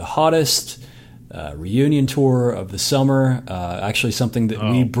the hottest reunion tour of the summer. Actually something that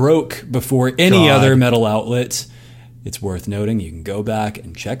we broke before any other metal outlet. It's worth noting. You can go back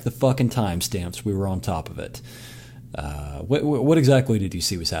and check the fucking timestamps. We were on top of it. What exactly did you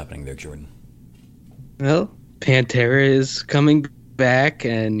see was happening there, Jordan? Well, Pantera is coming back,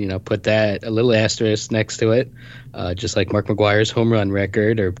 and put that a little asterisk next to it, just like Mark McGuire's home run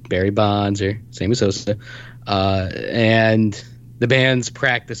record, or Barry Bonds, or Sammy Sosa. And the band's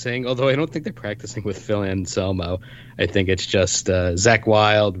practicing, although I don't think they're practicing with Phil Anselmo. I think it's just Zakk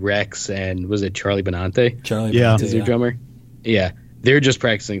Wylde, Rex, and was it Charlie Benante? Charlie Benante, is their drummer. Yeah, they're just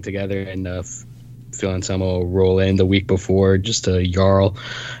practicing together, and Phil Anselmo will roll in the week before, just a Jarl,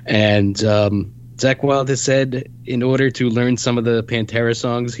 and Zakk Wylde has said in order to learn some of the Pantera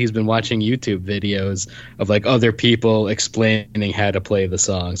songs, he's been watching YouTube videos of like other people explaining how to play the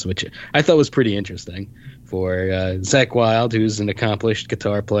songs, which I thought was pretty interesting for Zakk Wylde, who's an accomplished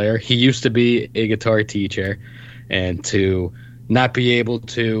guitar player. He used to be a guitar teacher, and to not be able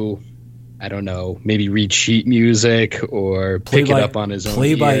to, I don't know, maybe read sheet music or pick it up on his own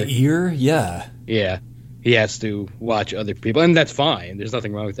play by ear. Yeah. He has to watch other people, and that's fine. There's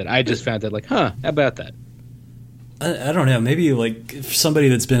nothing wrong with it. I just found that like, how about that? I don't know. Maybe like if somebody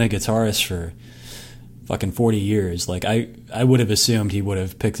that's been a guitarist for fucking 40 years, like I would have assumed he would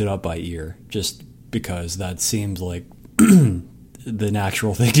have picked it up by ear, just because that seems like the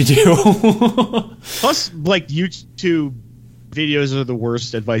natural thing to do. Plus, like YouTube videos are the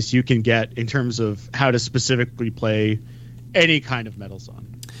worst advice you can get in terms of how to specifically play any kind of metal song.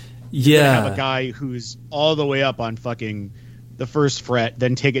 Yeah, have a guy who's all the way up on fucking the first fret,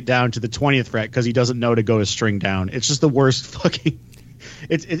 then take it down to the 20th fret because he doesn't know to go a string down. It's just the worst fucking.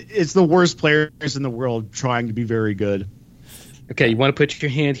 It's the worst players in the world trying to be very good. Okay, you want to put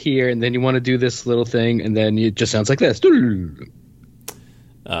your hand here, and then you want to do this little thing, and then it just sounds like this. Brenna,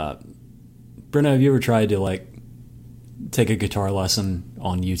 have you ever tried to like take a guitar lesson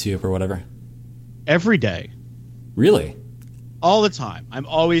on YouTube or whatever? Every day. Really? All the time. I'm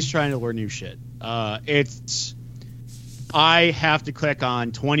always trying to learn new shit. I have to click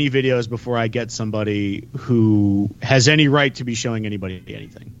on 20 videos before I get somebody who has any right to be showing anybody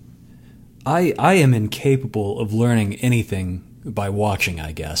anything. I am incapable of learning anything by watching,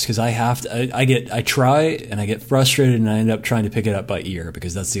 I guess, because I try and I get frustrated and I end up trying to pick it up by ear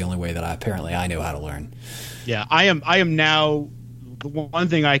because that's the only way that I know how to learn. Yeah, I am now. The one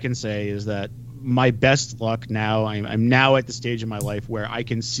thing I can say is that my best luck now, I'm now at the stage in my life where I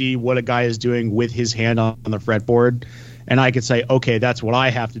can see what a guy is doing with his hand on the fretboard, and I can say, okay, that's what I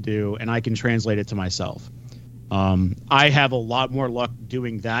have to do, and I can translate it to myself. I have a lot more luck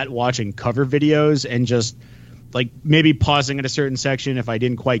doing that, watching cover videos and just like maybe pausing at a certain section if I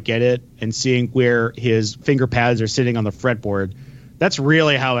didn't quite get it and seeing where his finger pads are sitting on the fretboard. That's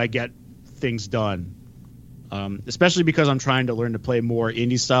really how I get things done. Especially because I'm trying to learn to play more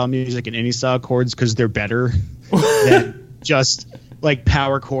indie style music and indie style chords because they're better than just like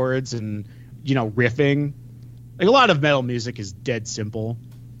power chords and, riffing. Like a lot of metal music is dead simple.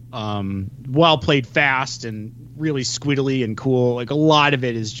 While played fast and really squiddly and cool, like a lot of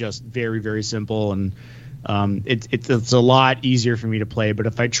it is just very, very simple, and it's a lot easier for me to play. But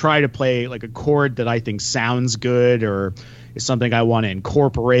if I try to play like a chord that I think sounds good or is something I want to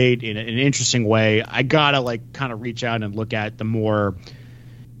incorporate in an interesting way, I gotta like kind of reach out and look at the more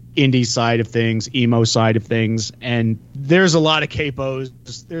indie side of things, emo side of things, and there's a lot of capos,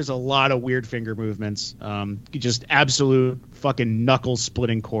 there's a lot of weird finger movements, just absolute fucking knuckle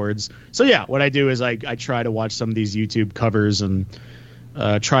splitting chords. So yeah, what I do is I try to watch some of these YouTube covers and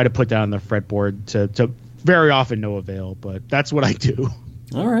try to put down the fretboard to very often no avail, but that's what I do.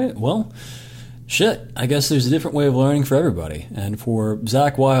 All right, well, shit, I guess there's a different way of learning for everybody. And for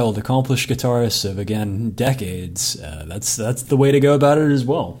Zakk Wylde, accomplished guitarist of, again, decades, that's the way to go about it as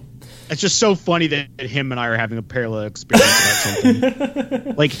well. It's just so funny that him and I are having a parallel experience about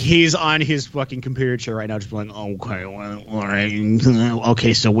something. Like, he's on his fucking computer chair right now just going, okay, well, all right.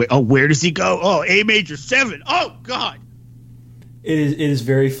 Okay, so where does he go? Oh, A major 7. Oh, God. It is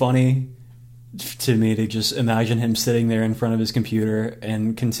very funny to me to just imagine him sitting there in front of his computer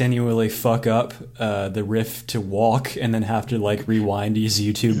and continually fuck up the riff to Walk and then have to like rewind his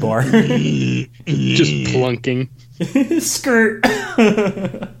YouTube bar. Just plunking. Skirt.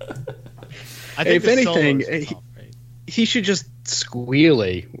 I think if anything, he should just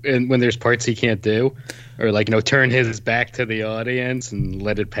squealy when there's parts he can't do, or like turn his back to the audience and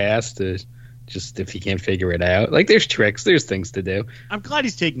let it pass to just if he can't figure it out. Like there's tricks, there's things to do. I'm glad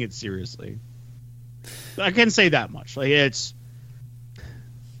he's taking it seriously. I can say that much. Like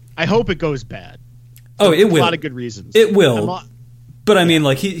I hope it goes bad. Oh, it will. A lot of good reasons. It will. But I mean,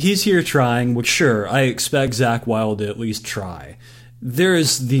 like he's here trying. Which sure, I expect Zakk Wylde to at least try.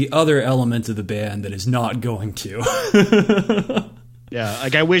 There's the other element of the band that is not going to. Yeah,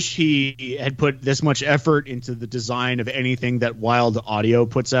 like I wish he had put this much effort into the design of anything that Wild Audio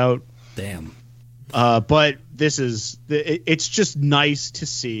puts out. Damn. But it's just nice to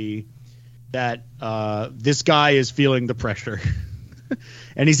see that this guy is feeling the pressure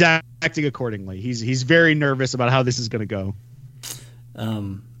and he's acting accordingly. He's very nervous about how this is going to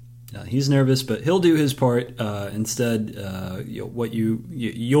go. He's nervous, but he'll do his part. Instead,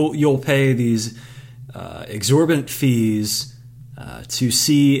 you'll pay these exorbitant fees to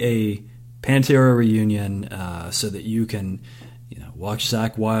see a Pantera reunion, so that you can watch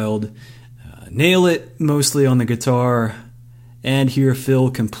Zakk Wylde nail it mostly on the guitar and hear Phil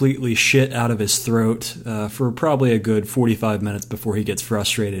completely shit out of his throat for probably a good 45 minutes before he gets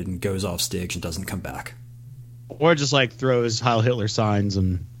frustrated and goes off stage and doesn't come back. Or just like throws Heil Hitler signs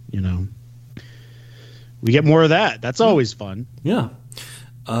and, we get more of that. That's always fun. Yeah.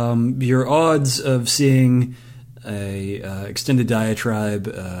 Your odds of seeing a extended diatribe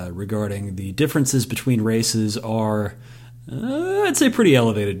regarding the differences between races are, I'd say, pretty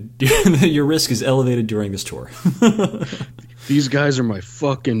elevated. Your risk is elevated during this tour. These guys are my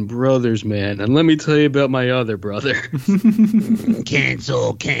fucking brothers, man. And let me tell you about my other brother.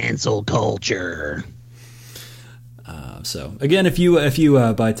 Cancel culture. So again, if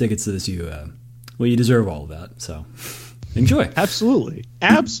you buy tickets to this, you deserve all of that. So enjoy. Absolutely.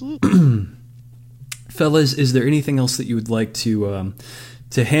 Fellas, is there anything else that you would like to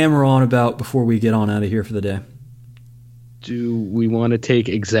hammer on about before we get on out of here for the day? Do we want to take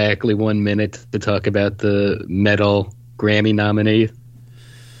exactly 1 minute to talk about the metal Grammy nominee?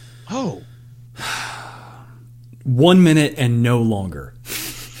 Oh. 1 minute and no longer.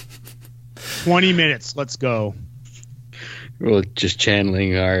 20 minutes. Let's go. We're just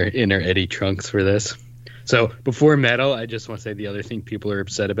channeling our inner Eddie Trunks for this. So before metal, I just want to say the other thing people are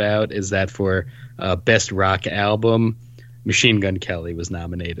upset about is that for Best Rock Album, Machine Gun Kelly was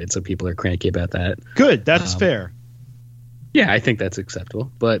nominated. So people are cranky about that. Good. That's fair. Yeah, I think that's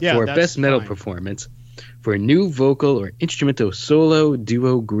acceptable. But for Best Metal Performance, for new vocal or instrumental solo,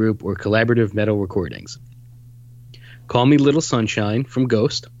 duo, group, or collaborative metal recordings, Call Me Little Sunshine from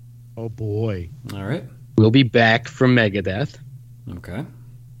Ghost. Oh, boy. All right. We'll Be Back from Megadeth. Okay.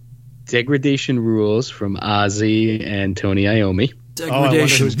 Degradation Rules from Ozzy and Tony Iommi.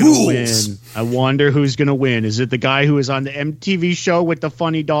 Degradation Rules. I wonder who's going to win. Is it the guy who is on the MTV show with the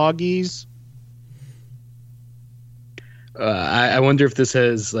funny doggies? I wonder if this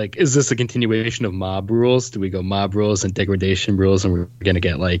has, like, is this a continuation of Mob Rules? Do we go Mob Rules and Degradation Rules, and we're going to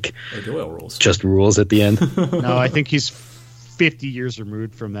get, like Oil rules. just rules at the end? No, I think he's 50 years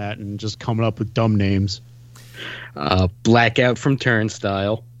removed from that and just coming up with dumb names. Blackout from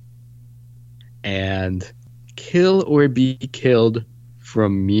Turnstile. And Kill or Be Killed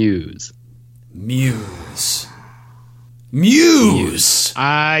from Muse. Muse.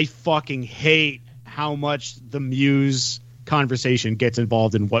 I fucking hate how much the Muse conversation gets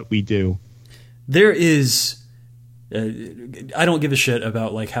involved in what we do. There is... I don't give a shit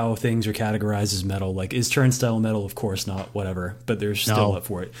about like how things are categorized as metal. Like, is Turnstile metal? Of course not. Whatever. But they're still up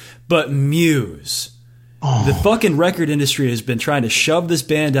for it. But Muse... The fucking record industry has been trying to shove this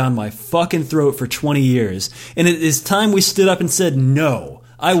band down my fucking throat for 20 years. And it is time we stood up and said, no,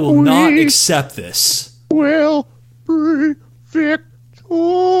 I will not accept this. Will be victorious.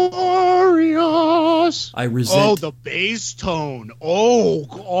 I resent... Oh, the bass tone.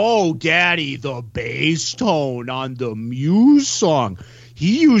 Oh, daddy, the bass tone on the Muse song.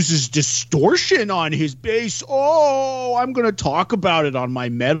 He uses distortion on his bass. Oh, I'm going to talk about it on my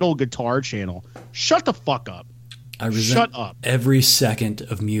metal guitar channel. Shut the fuck up. I resent every second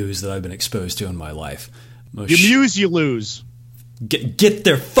of Muse that I've been exposed to in my life. You Muse, you lose. Get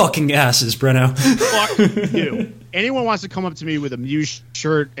their fucking asses, Breno. Fuck you. Anyone wants to come up to me with a Muse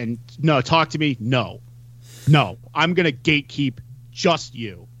shirt and talk to me? No. I'm going to gatekeep just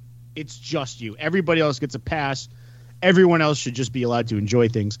you. It's just you. Everybody else gets a pass. Everyone else should just be allowed to enjoy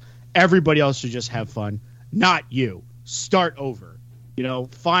things. Everybody else should just have fun. Not you. Start over.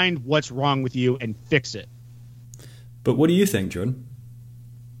 Find what's wrong with you and fix it. But what do you think, Jordan?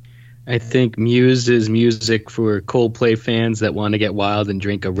 I think Muse is music for Coldplay fans that want to get wild and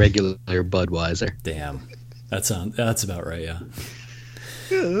drink a regular Budweiser. Damn. That's about right, yeah.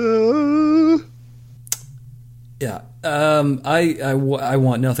 Yeah. I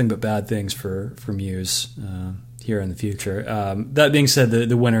want nothing but bad things for Muse here in the future. That being said,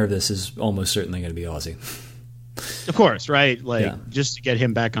 the winner of this is almost certainly going to be Ozzy. Of course, right? Just to get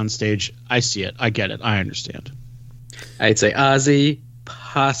him back on stage. I see it. I get it. I understand. I'd say Ozzy,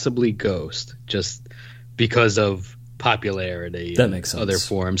 possibly Ghost, just because of popularity. That makes sense. Other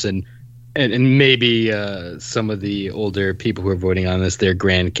forms. And maybe some of the older people who are voting on this, their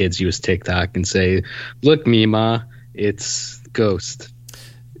grandkids use TikTok and say, look, Mima, it's Ghost.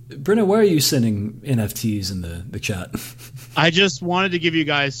 Breno, why are you sending NFTs in the chat? I just wanted to give you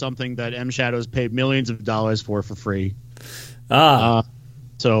guys something that M Shadows paid millions of dollars for free. So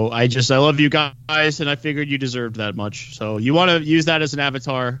I love you guys, and I figured you deserved that much. So you want to use that as an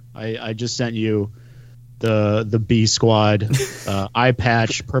avatar? I just sent you the B Squad eye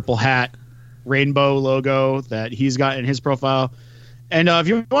patch, purple hat, rainbow logo that he's got in his profile. And if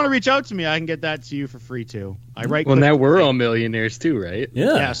you want to reach out to me, I can get that to you for free too. Well, now we're all millionaires too, right?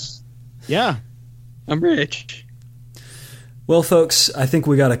 Yeah. Yes. Yeah. I'm rich. Well, folks, I think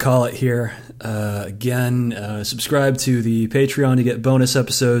we got to call it here. Again, subscribe to the Patreon to get bonus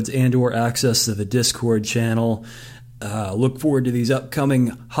episodes and or access to the Discord channel. Look forward to these upcoming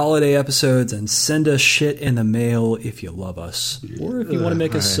holiday episodes, and send us shit in the mail if you love us, or if you want to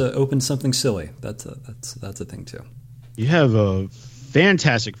make us open something silly. That's a thing too. You have a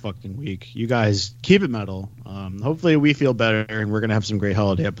fantastic fucking week. You guys keep it metal. Hopefully we feel better, and we're gonna have some great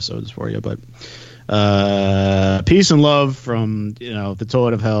holiday episodes for you. But peace and love from the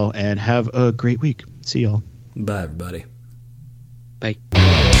Toilet of Hell, and have a great week. See y'all. Bye, everybody. Bye.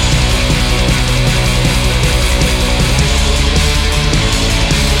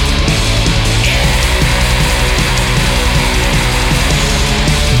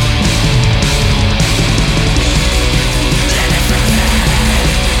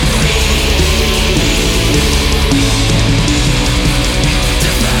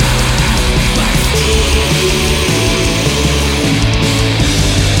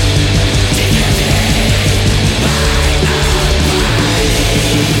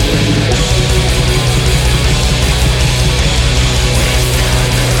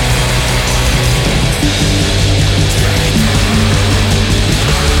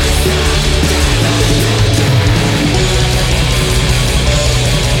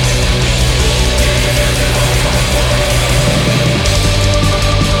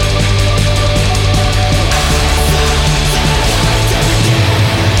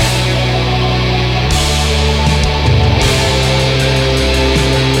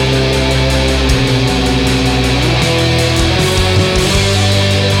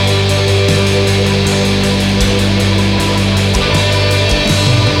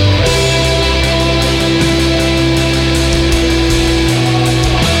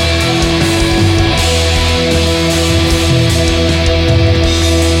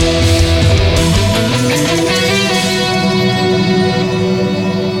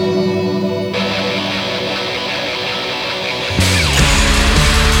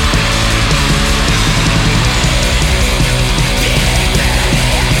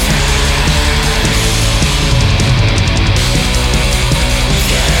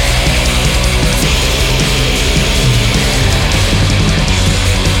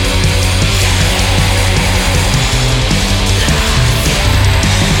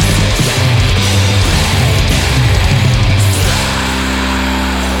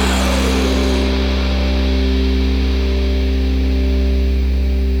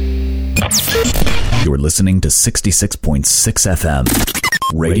 You're listening to 66.6 FM.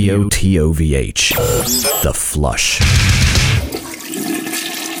 Radio TOVH. The Flush.